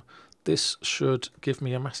 this should give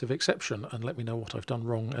me a massive exception and let me know what I've done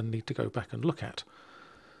wrong and need to go back and look at.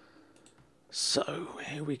 So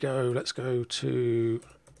here we go. Let's go to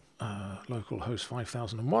localhost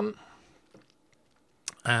 5001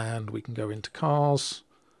 and we can go into cars.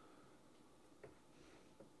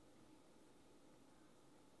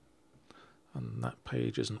 And that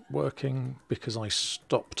page isn't working because I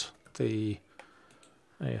stopped the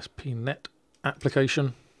ASP.NET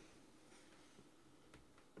application.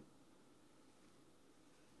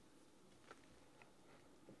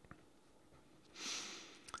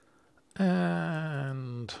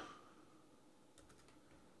 And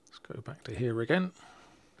let's go back to here again.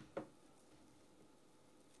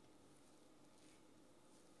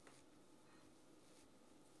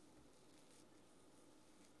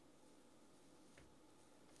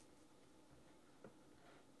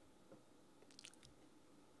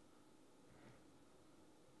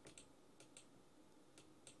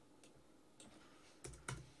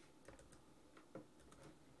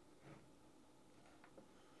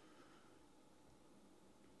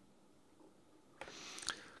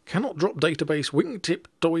 Cannot drop database Wingtip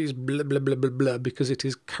Toys blah blah blah blah blah because it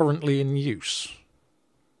is currently in use.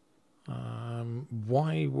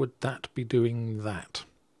 Why would that be doing that?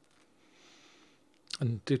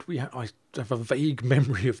 And did we? I have a vague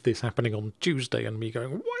memory of this happening on Tuesday and me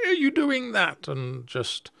going, "Why are you doing that?" And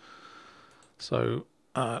just so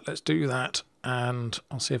let's do that, and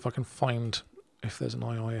I'll see if I can find if there's an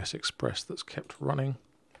IIS Express that's kept running.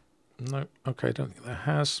 No, okay, I don't think there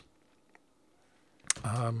has.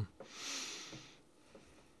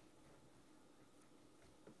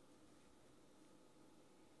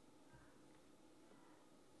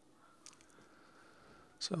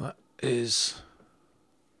 So that is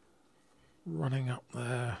running up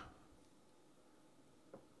there.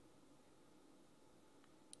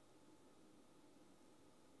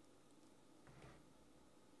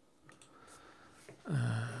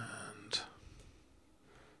 And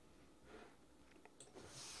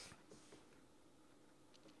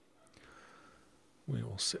we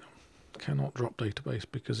will see. Cannot drop database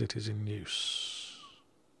because it is in use.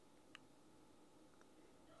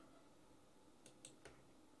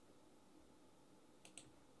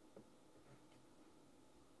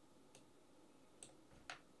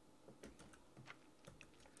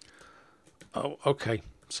 Oh, okay.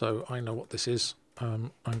 So I know what this is.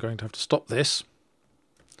 I'm going to have to stop this.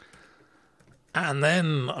 And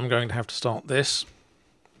then I'm going to have to start this.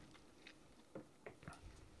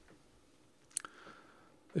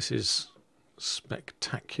 This is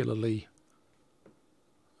spectacularly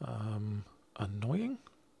annoying.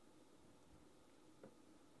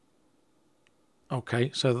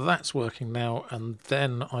 Okay, so that's working now, and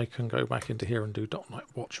then I can go back into here and do .NET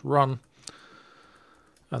Watch run.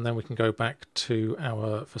 And then we can go back to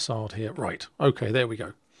our facade here. Right, okay, there we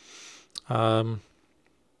go. And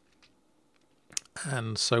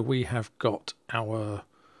so we have got our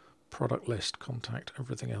product list, contact,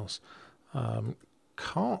 everything else.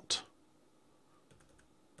 Cart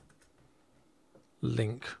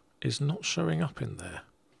link is not showing up in there.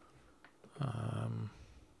 And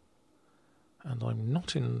I'm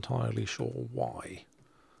not entirely sure why.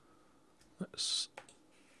 Let's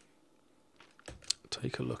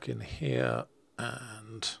take a look in here,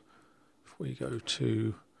 and if we go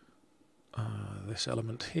to this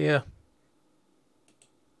element here,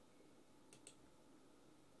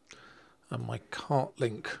 and my cart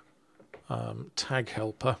link tag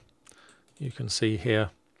helper, you can see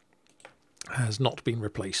here, has not been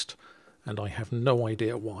replaced, and I have no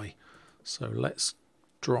idea why. So let's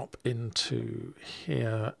drop into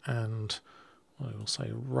here, and I will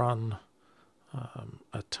say run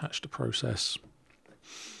attach to process.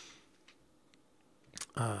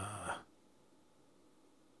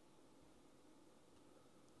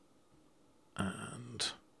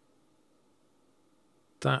 And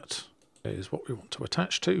that is what we want to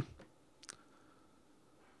attach to.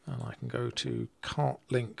 And I can go to cart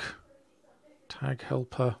link tag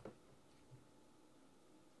helper.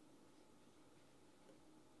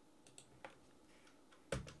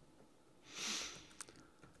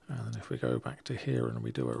 And then if we go back to here and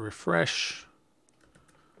we do a refresh,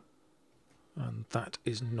 and that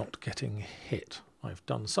is not getting hit. I've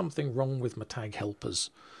done something wrong with my tag helpers.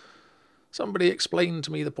 Somebody explain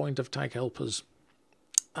to me the point of tag helpers.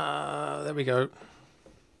 There we go.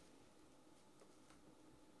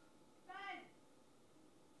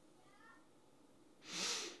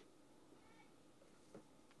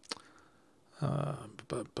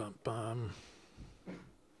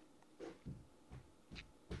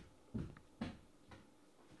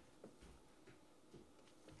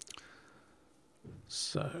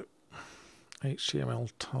 So, HTML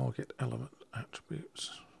target element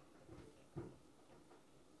attributes.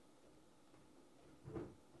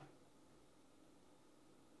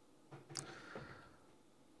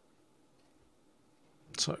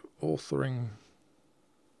 So authoring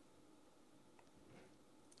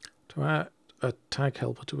to add a tag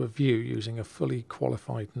helper to a view using a fully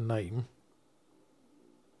qualified name.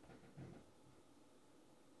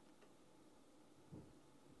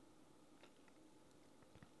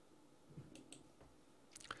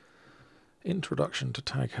 Introduction to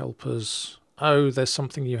tag helpers. Oh, there's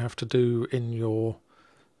something you have to do in your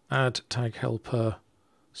add tag helper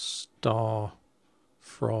star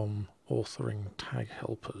from authoring tag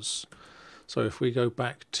helpers. So if we go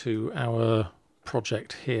back to our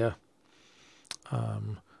project here,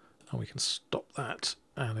 and we can stop that,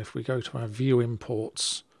 and if we go to our view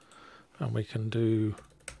imports, and we can do,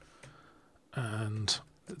 and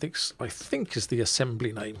this I think is the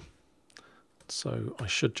assembly name. So I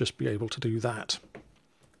should just be able to do that.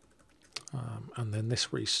 And then this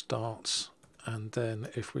restarts. And then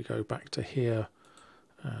if we go back to here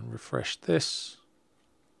and refresh this,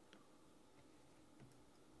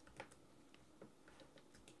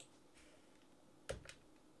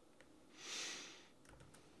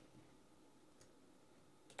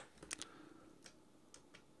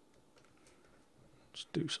 let's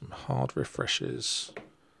do some hard refreshes.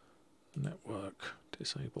 Network,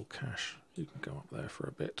 disable cache. You can go up there for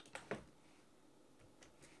a bit.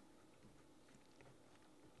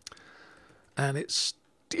 And it's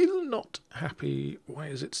still not happy. Why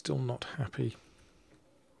is it still not happy?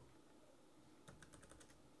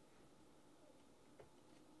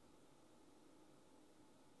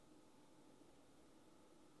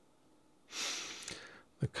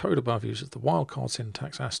 The code above uses the wildcard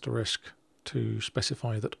syntax asterisk to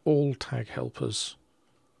specify that all tag helpers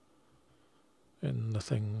in the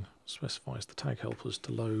thing specifies the tag helpers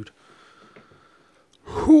to load.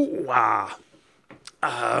 Hoo-ah!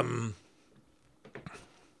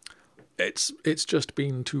 It's just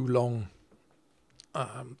been too long.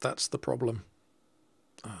 That's the problem.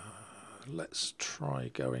 Let's try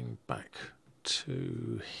going back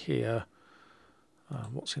to here.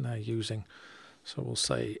 What's in our using? So we'll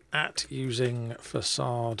say at using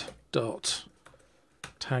facade dot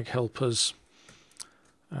tag helpers.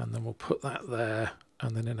 And then we'll put that there,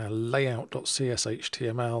 and then in our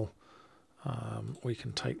layout.cshtml, we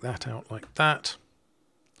can take that out like that.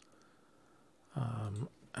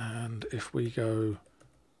 And if we go,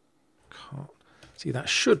 see, that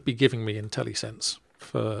should be giving me IntelliSense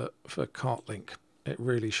for cart link. It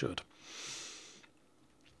really should.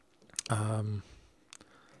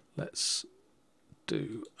 Let's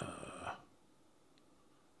do a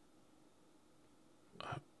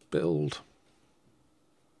build.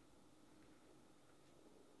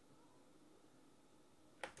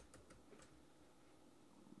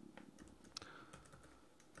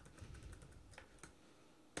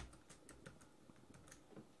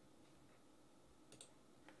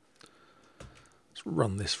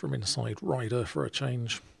 Run this from inside Rider for a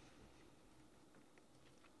change.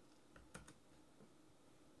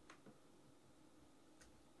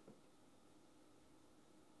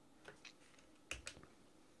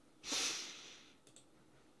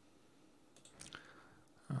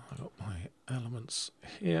 I've got my elements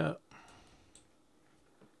here.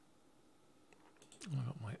 I've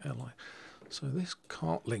got my li. So this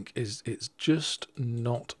cart link it's just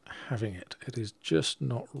not having it. It is just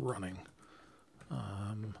not running.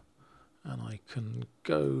 And I can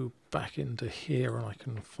go back into here and I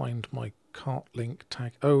can find my cart link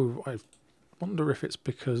tag. Oh, I wonder if it's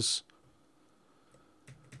because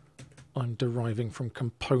I'm deriving from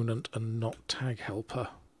component and not tag helper.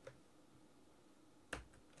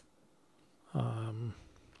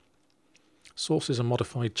 Sources are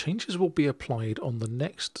modified. Changes will be applied on the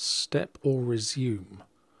next step or resume.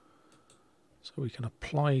 So we can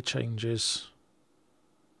apply changes.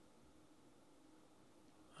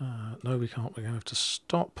 No, we can't. We're going to have to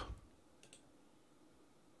stop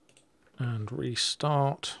and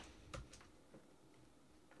restart.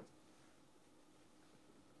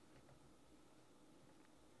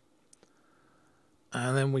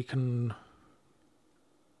 And then we can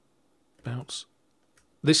bounce.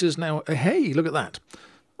 This is now, hey, look at that.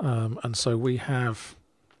 And so we have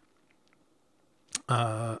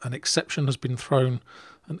an exception has been thrown.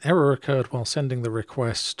 An error occurred while sending the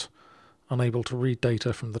request. Unable to read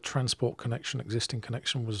data from the transport connection. Existing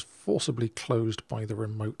connection was forcibly closed by the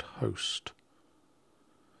remote host.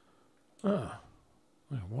 I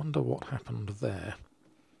wonder what happened there.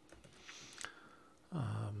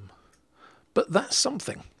 But that's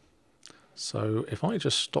something. So if I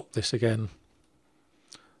just stop this again,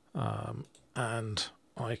 and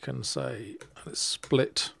I can say let's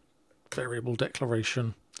split variable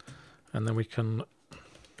declaration, and then we can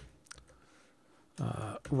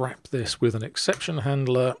wrap this with an exception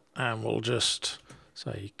handler, and we'll just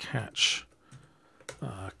say catch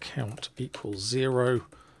count equals 0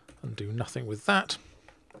 and do nothing with that.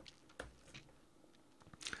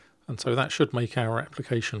 And so that should make our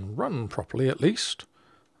application run properly at least.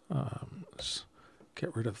 Let's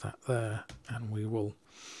get rid of that there, and we will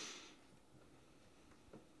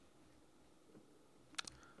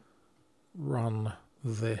run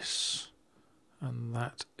this, and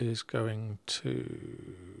that is going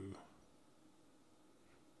to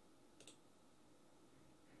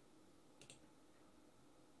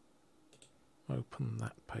open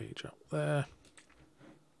that page up there.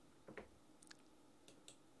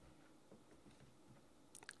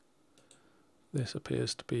 This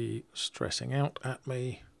appears to be stressing out at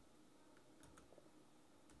me.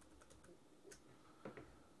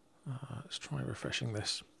 Let's try refreshing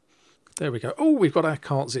this. There we go. Oh, we've got our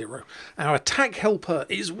cart 0. Our tag helper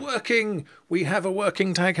is working. We have a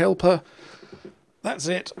working tag helper. That's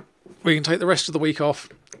it. We can take the rest of the week off.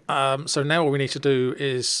 So now all we need to do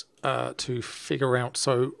is to figure out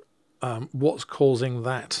what's causing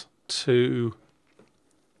that to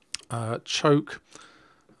choke.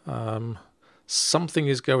 Something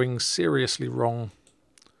is going seriously wrong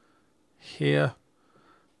here.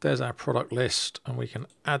 There's our product list, and we can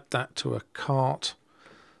add that to a cart.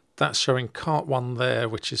 That's showing cart 1 there,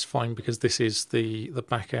 which is fine because this is the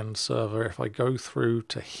back-end server. If I go through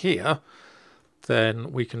to here,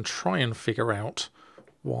 then we can try and figure out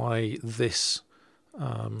why this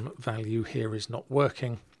value here is not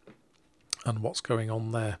working and what's going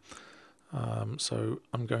on there. So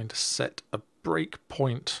I'm going to set a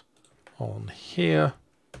breakpoint on here.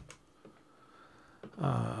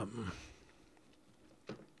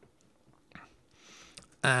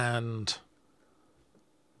 And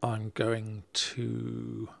I'm going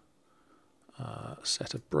to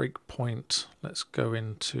set a breakpoint. Let's go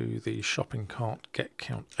into the shopping cart get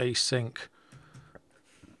count async,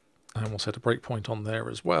 and we'll set a breakpoint on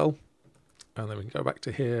there as well. And then we can go back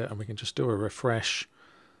to here and we can just do a refresh,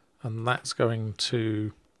 and that's going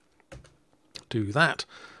to do that.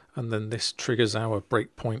 And then this triggers our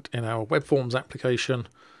breakpoint in our WebForms application.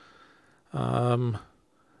 And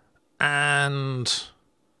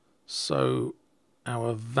so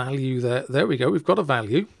our value there we go. We've got a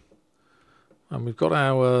value, and we've got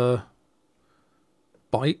our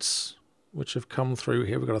bytes which have come through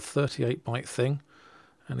here. We've got a 38-byte thing.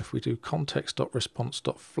 And if we do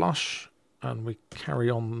context.response.flush and we carry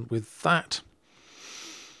on with that,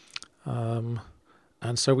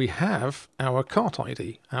 and so we have our cart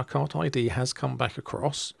ID. Our cart ID has come back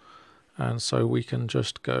across, and so we can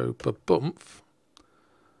just go ba-boomf,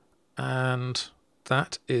 and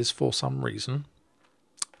that is for some reason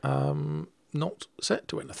not set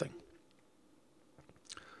to anything.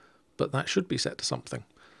 But that should be set to something.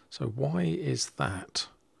 So why is that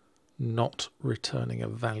not returning a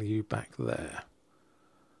value back there?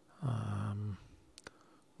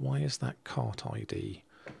 Why is that cart ID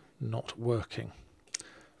not working?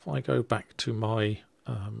 If I go back to my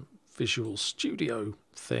Visual Studio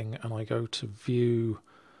thing and I go to View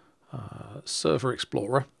Server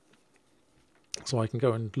Explorer, so I can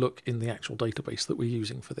go and look in the actual database that we're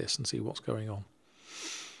using for this and see what's going on.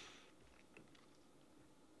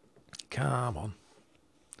 Come on.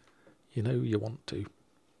 You know you want to.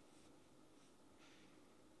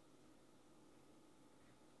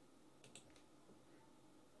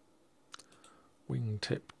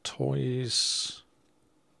 Wingtip Toys,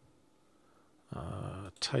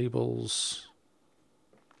 tables,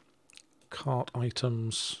 cart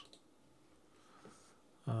items,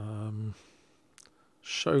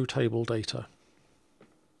 show table data.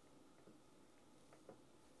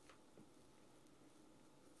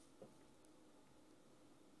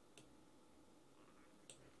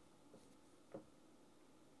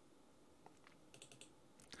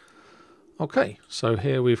 Okay, so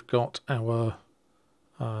here we've got our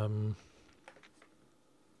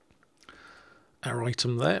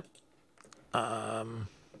item there,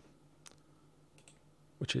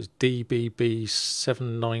 which is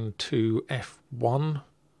DBB792F1.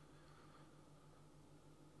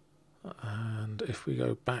 And if we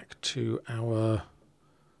go back to our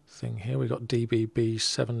thing here, we got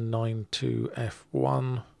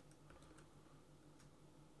DBB792F1.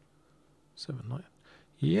 79.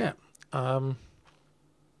 Yeah.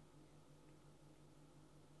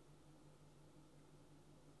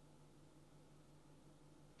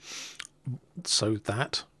 So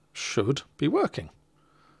that should be working.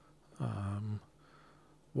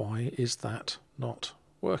 Why is that not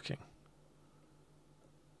working?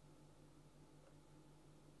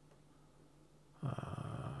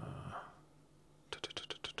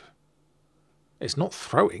 It's not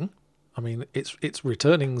throwing. I mean, it's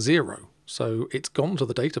returning 0. So it's gone to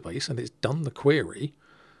the database and it's done the query.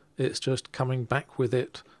 It's just coming back with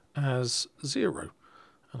it as 0.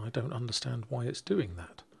 And I don't understand why it's doing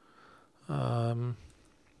that. Let's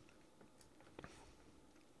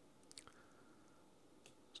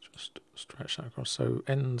just stretch that across. So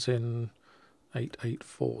ends in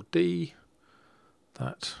 884D.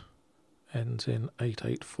 That ends in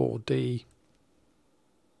 884D.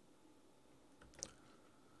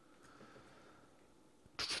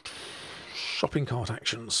 Shopping cart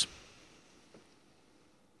actions.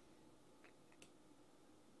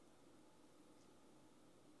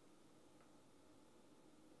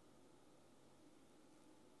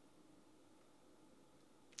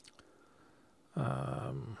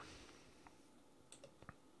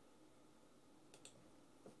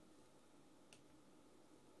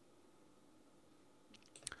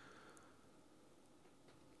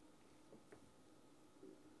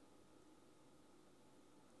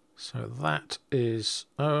 So that is,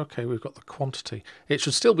 oh, okay, we've got the quantity. It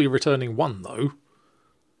should still be returning 1 though.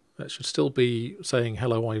 It should still be saying,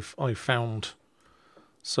 hello, I've found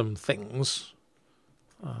some things.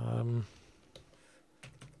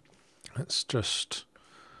 Let's just,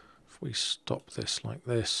 if we stop this like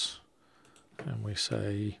this, and we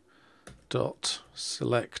say dot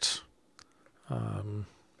select item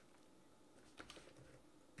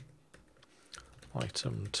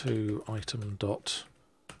to item dot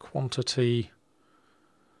quantity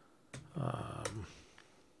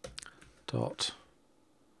dot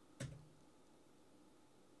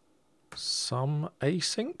sum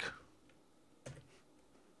async.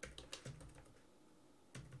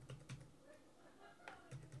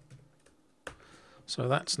 So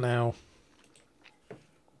that's now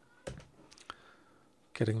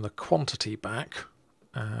getting the quantity back,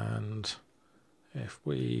 and if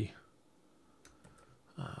we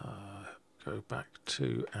go back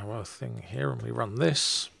to our thing here and we run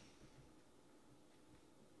this,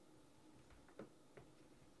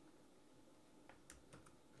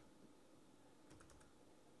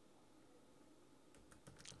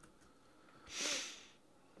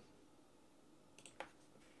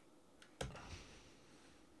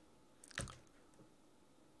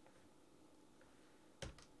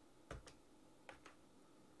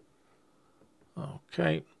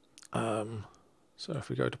 okay, so if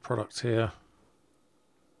we go to products here,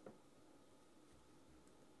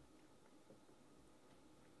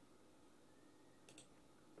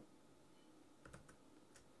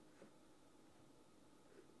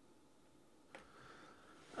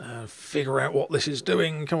 figure out what this is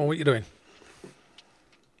doing. Come on, what are you doing?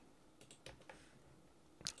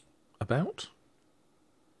 About?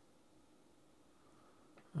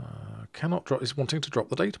 Cannot drop, is wanting to drop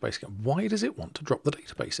the database. Why does it want to drop the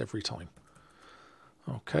database every time?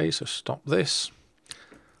 Okay, so stop this.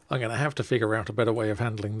 I'm going to have to figure out a better way of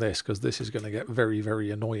handling this, because this is going to get very,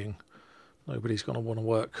 very annoying. Nobody's going to want to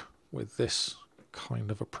work with this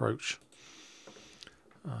kind of approach.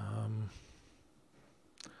 I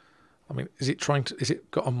mean, is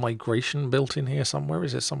it got a migration built in here somewhere?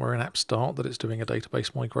 Is it somewhere in App Start that it's doing a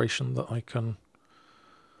database migration that I can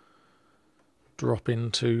drop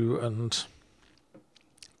into and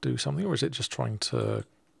do something? Or is it just trying to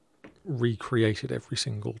recreate it every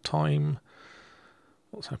single time?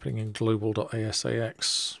 What's happening in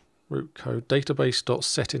global.asax root code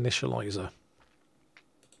database.setInitializer?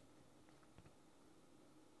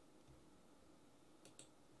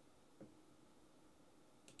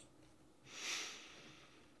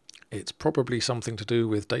 It's probably something to do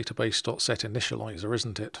with database.setInitializer,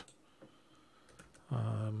 isn't it?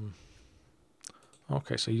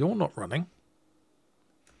 Okay, so you're not running.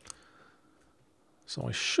 So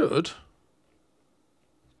I should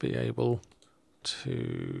be able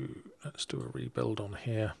to, let's do a rebuild on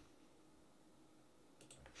here.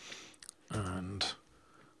 And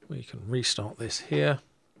we can restart this here.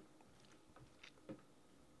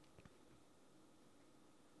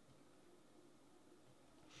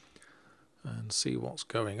 And see what's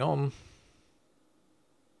going on.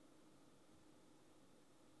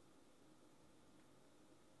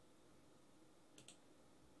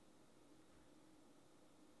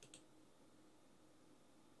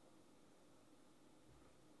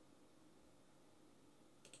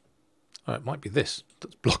 Oh, it might be this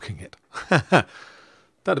that's blocking it.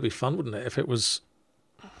 That'd be fun, wouldn't it, if it was...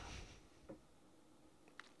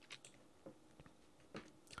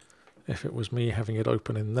 if it was me having it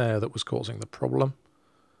open in there that was causing the problem.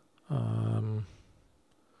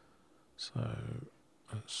 So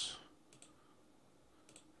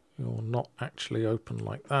you're not actually open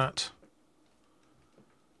like that.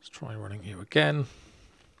 Let's try running you again.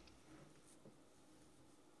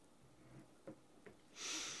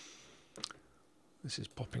 This is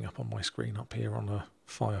popping up on my screen up here on a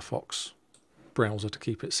Firefox browser to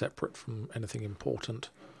keep it separate from anything important.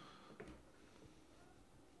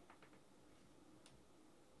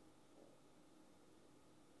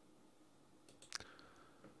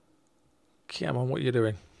 Come on, what are you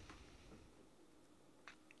doing?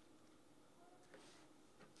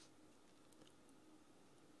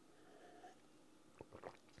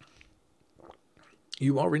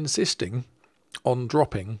 You are insisting on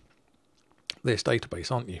dropping this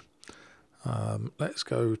database, aren't you? Let's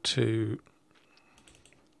go to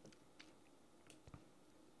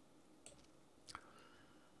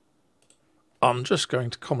I'm just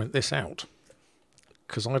going to comment this out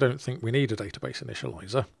because I don't think we need a database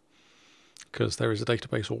initializer because there is a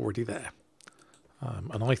database already there.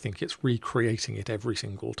 And I think it's recreating it every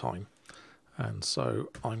single time. And so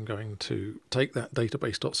I'm going to take that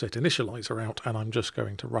database.set initializer out and I'm just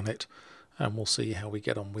going to run it and we'll see how we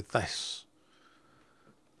get on with this.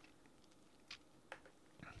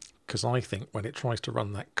 Because I think when it tries to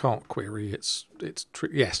run that cart query,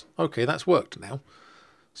 yes, okay, that's worked now.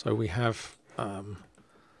 So we have,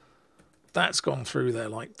 that's gone through there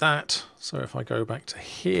like that. So if I go back to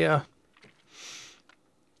here,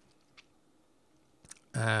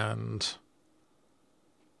 and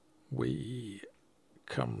we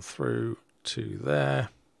come through to there,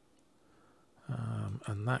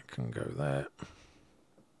 and that can go there.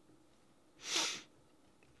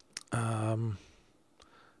 And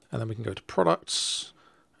then we can go to products,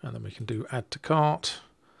 and then we can do add to cart.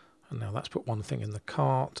 And now that's put one thing in the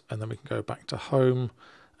cart, and then we can go back to home,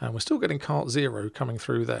 and we're still getting cart 0 coming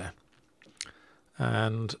through there.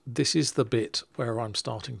 And this is the bit where I'm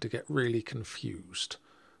starting to get really confused.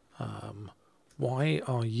 Why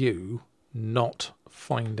are you not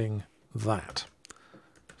finding that?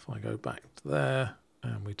 If I go back to there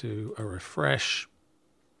and we do a refresh,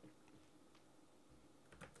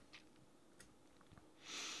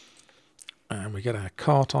 and we get our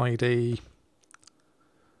cart ID,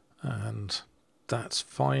 and that's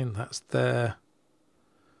fine, that's there.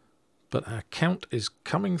 But our count is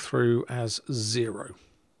coming through as 0.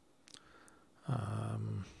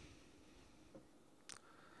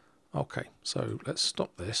 Okay, so let's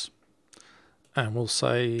stop this. And we'll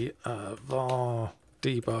say var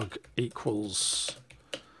debug equals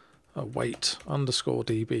await underscore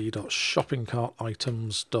db dot shopping cart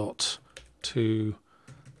items dot to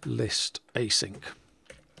list async.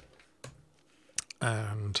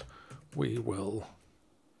 And we will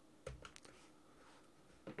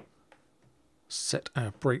set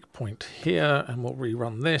our breakpoint here and we'll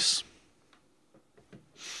rerun this.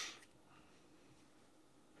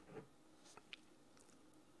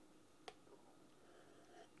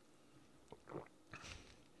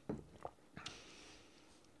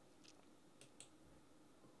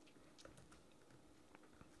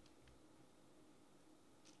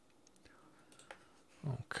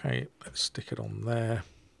 Okay, let's stick it on there.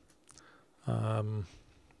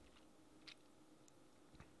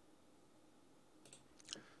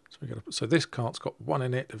 So this cart's got 1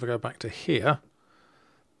 in it. If I go back to here,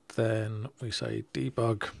 then we say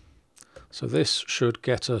debug. So this should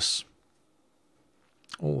get us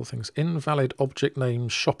all the things. Invalid object name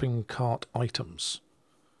shopping cart items.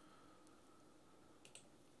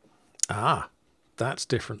 Ah, that's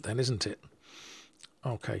different then, isn't it?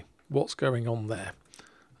 Okay, what's going on there?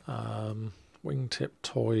 Wingtip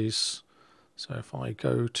Toys. So if I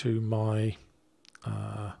go to my,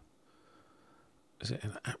 is it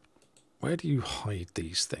an app? Where do you hide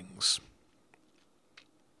these things?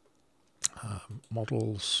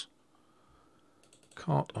 Models,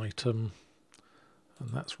 cart item, and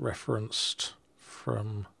that's referenced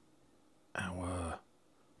from our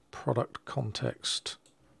product context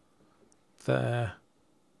there.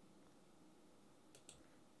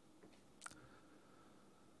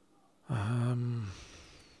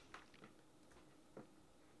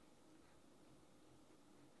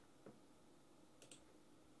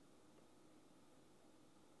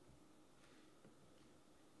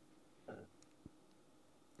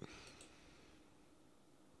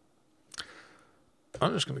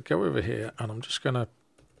 I'm just going to go over here and I'm just going to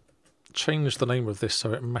change the name of this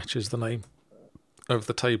so it matches the name of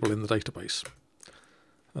the table in the database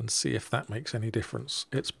and see if that makes any difference.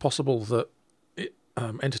 It's possible that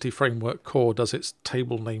Entity Framework Core does its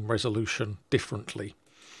table name resolution differently.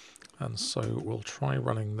 And so we'll try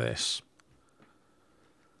running this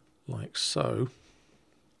like so.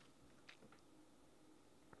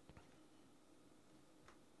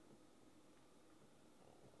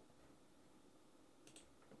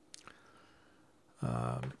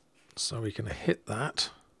 So we can hit that.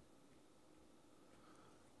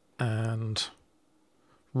 And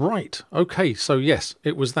right, okay, so yes,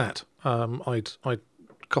 it was that. I'd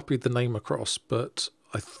copied the name across, but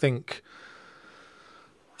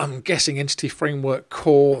I'm guessing Entity Framework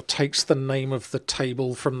Core takes the name of the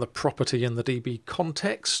table from the property in the DB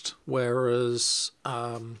context, whereas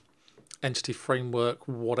Entity Framework,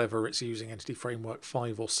 whatever it's using, Entity Framework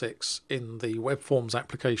 5 or 6 in the WebForms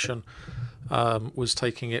application, was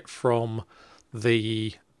taking it from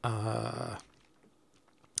the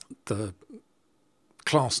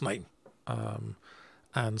class name.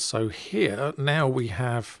 And so here, now we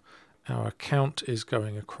have our account is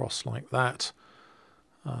going across like that.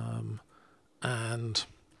 And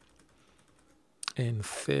in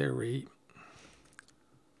theory,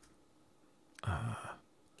 I'm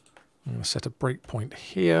going to set a breakpoint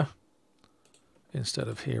here instead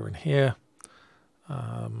of here and here.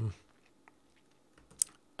 And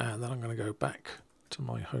then I'm going to go back to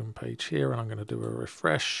my home page here and I'm going to do a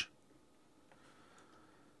refresh.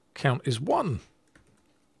 Count is 1.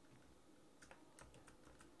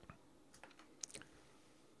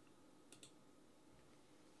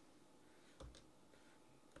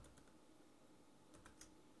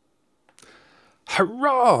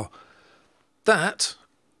 Hurrah! That,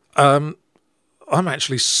 I'm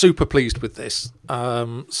actually super pleased with this.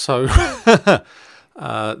 So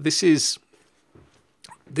this is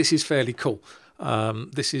fairly cool.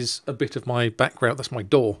 This is a bit of my background. That's my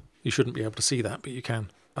door. You shouldn't be able to see that, but you can.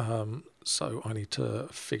 So I need to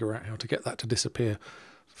figure out how to get that to disappear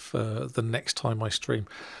for the next time I stream.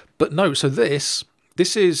 But no, so this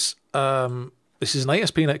is an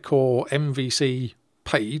ASP.NET Core MVC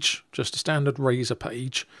page, just a standard Razor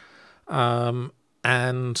page, and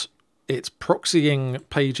it's proxying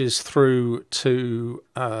pages through to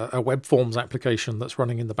a WebForms application that's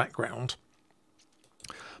running in the background.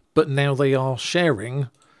 But now they are sharing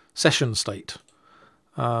session state.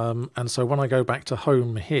 And so when I go back to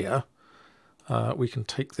home here, we can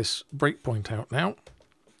take this breakpoint out now.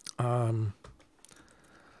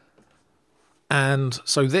 And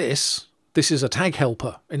so this is a tag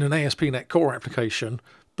helper in an ASP.NET Core application,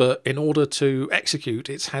 but in order to execute,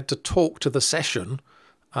 it's had to talk to the session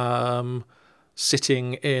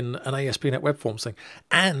sitting in an ASP.NET WebForms thing.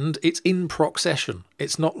 And it's in proc session.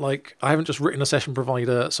 It's not like I haven't just written a session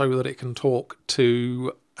provider so that it can talk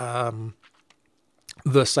to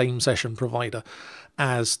the same session provider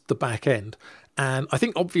as the back end. And I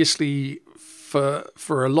think obviously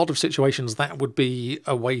for a lot of situations that would be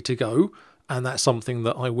a way to go. And that's something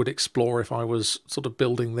that I would explore if I was sort of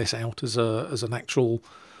building this out as an actual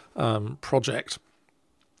project.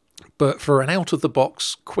 But for an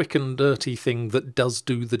out-of-the-box, quick and dirty thing that does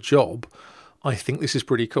do the job, I think this is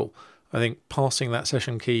pretty cool. I think passing that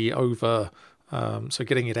session key over, so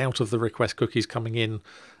getting it out of the request cookies coming in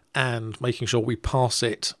and making sure we pass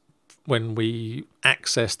it when we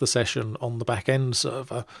access the session on the back-end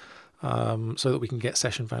server so that we can get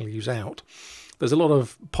session values out. There's a lot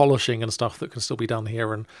of polishing and stuff that can still be done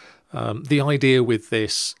here, and the idea with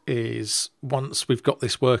this is once we've got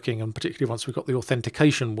this working, and particularly once we've got the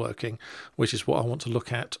authentication working, which is what I want to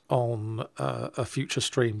look at on a future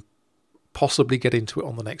stream, possibly get into it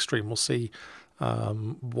on the next stream. We'll see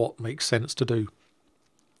what makes sense to do.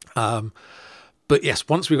 But yes,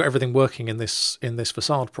 once we've got everything working in this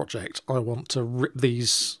facade project, I want to rip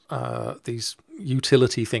these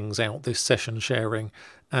utility things out, this session sharing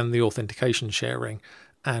and the authentication sharing,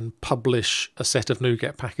 and publish a set of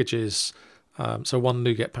NuGet packages. So one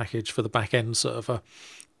NuGet package for the back-end server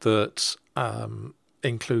that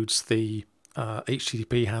includes the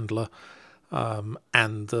HTTP handler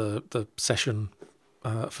and the session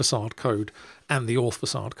facade code and the auth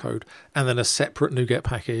facade code, and then a separate NuGet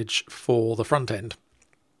package for the front end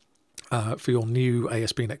for your new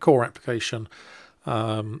ASP.NET Core application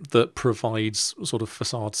that provides sort of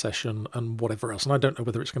facade session and whatever else. And I don't know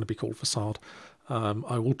whether it's going to be called facade.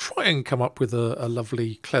 I will try and come up with a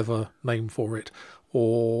lovely, clever name for it.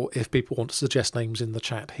 Or if people want to suggest names in the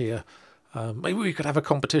chat here, maybe we could have a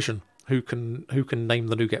competition. Who can name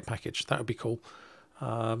the NuGet package? That would be cool.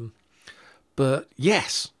 But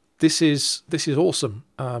yes, this is awesome.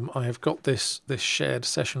 I have got this shared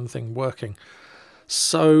session thing working.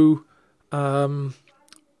 So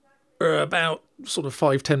we're about sort of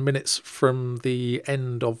 5-10 minutes from the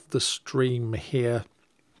end of the stream here.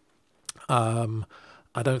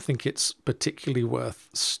 I don't think it's particularly worth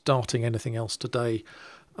starting anything else today.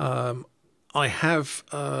 I have,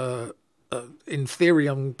 in theory,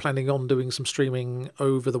 I'm planning on doing some streaming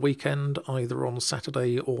over the weekend, either on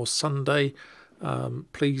Saturday or Sunday.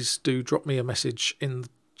 Please do drop me a message in the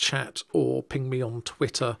chat or ping me on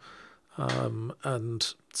Twitter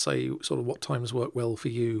and say sort of what times work well for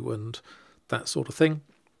you and that sort of thing.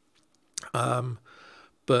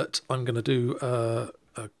 But I'm going to do a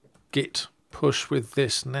git push with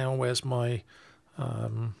this now. Where's my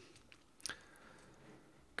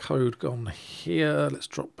code gone here? Let's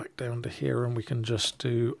drop back down to here and we can just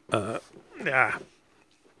do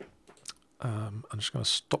I'm just going to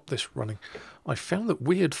stop this running. I found that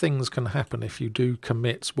weird things can happen if you do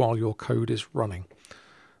commits while your code is running,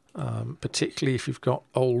 particularly if you've got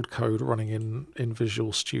old code running in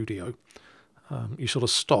Visual Studio. You sort of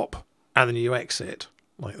stop and then you exit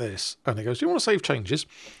like this, and it goes, do you want to save changes?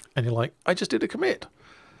 And you're like, I just did a commit.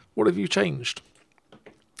 What have you changed?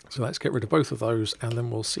 So let's get rid of both of those, and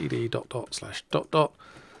then we'll cd ...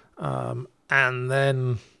 and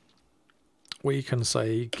then we can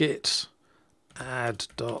say git add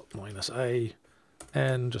 -a,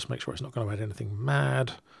 and just make sure it's not going to add anything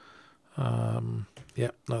mad.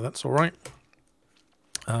 Yeah, no, that's all right.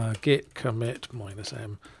 Git commit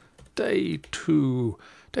 -m day 2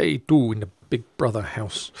 in the Big Brother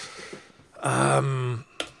house.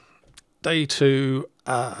 Day 2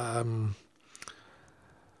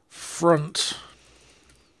 front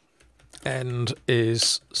end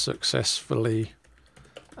is successfully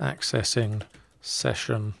accessing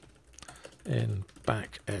session in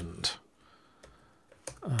back end,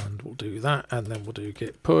 and we'll do that, and then we'll do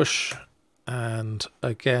git push, and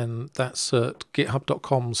again that's at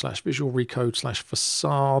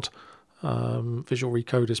github.com/visualrecode/facade. Visual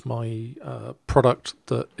Recode is my product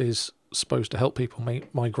that is supposed to help people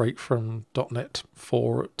migrate from .NET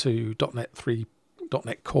 4 to .NET 3,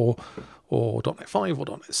 .NET Core, or .NET 5 or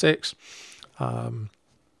 .NET 6.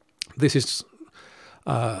 This is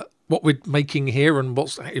what we're making here, and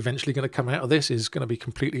what's eventually going to come out of this is going to be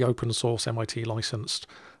completely open source, MIT licensed,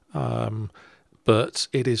 but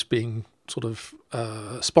it is being sort of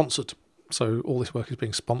sponsored. So all this work is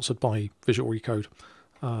being sponsored by Visual Recode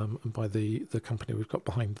and by the company we've got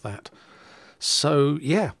behind that. So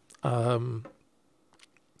yeah,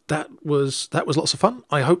 that was lots of fun.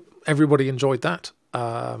 I hope everybody enjoyed that,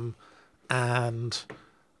 and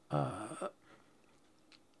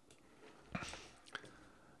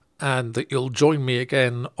that you'll join me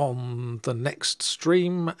again on the next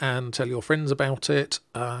stream and tell your friends about it.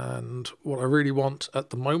 And what I really want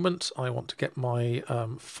at the moment, I want to get my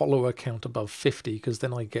follower count above 50, because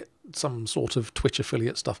then I get some sort of Twitch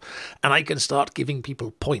affiliate stuff and I can start giving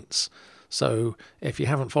people points. So if you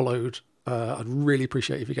haven't followed, I'd really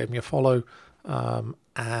appreciate if you gave me a follow,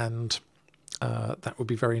 and that would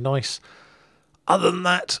be very nice. Other than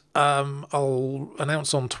that, I'll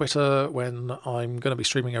announce on Twitter when I'm going to be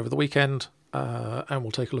streaming over the weekend, and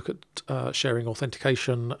we'll take a look at sharing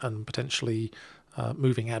authentication and potentially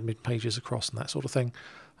moving admin pages across and that sort of thing.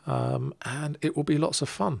 And it will be lots of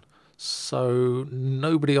fun. So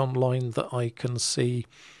nobody online that I can see.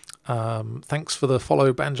 Thanks for the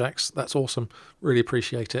follow, Banjax. That's awesome. Really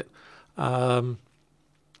appreciate it.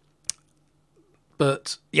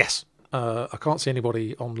 But yes. I can't see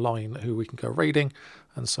anybody online who we can go raiding,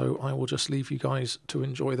 and so I will just leave you guys to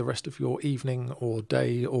enjoy the rest of your evening or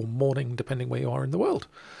day or morning, depending where you are in the world.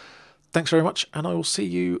 Thanks very much, and I will see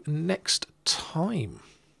you next time.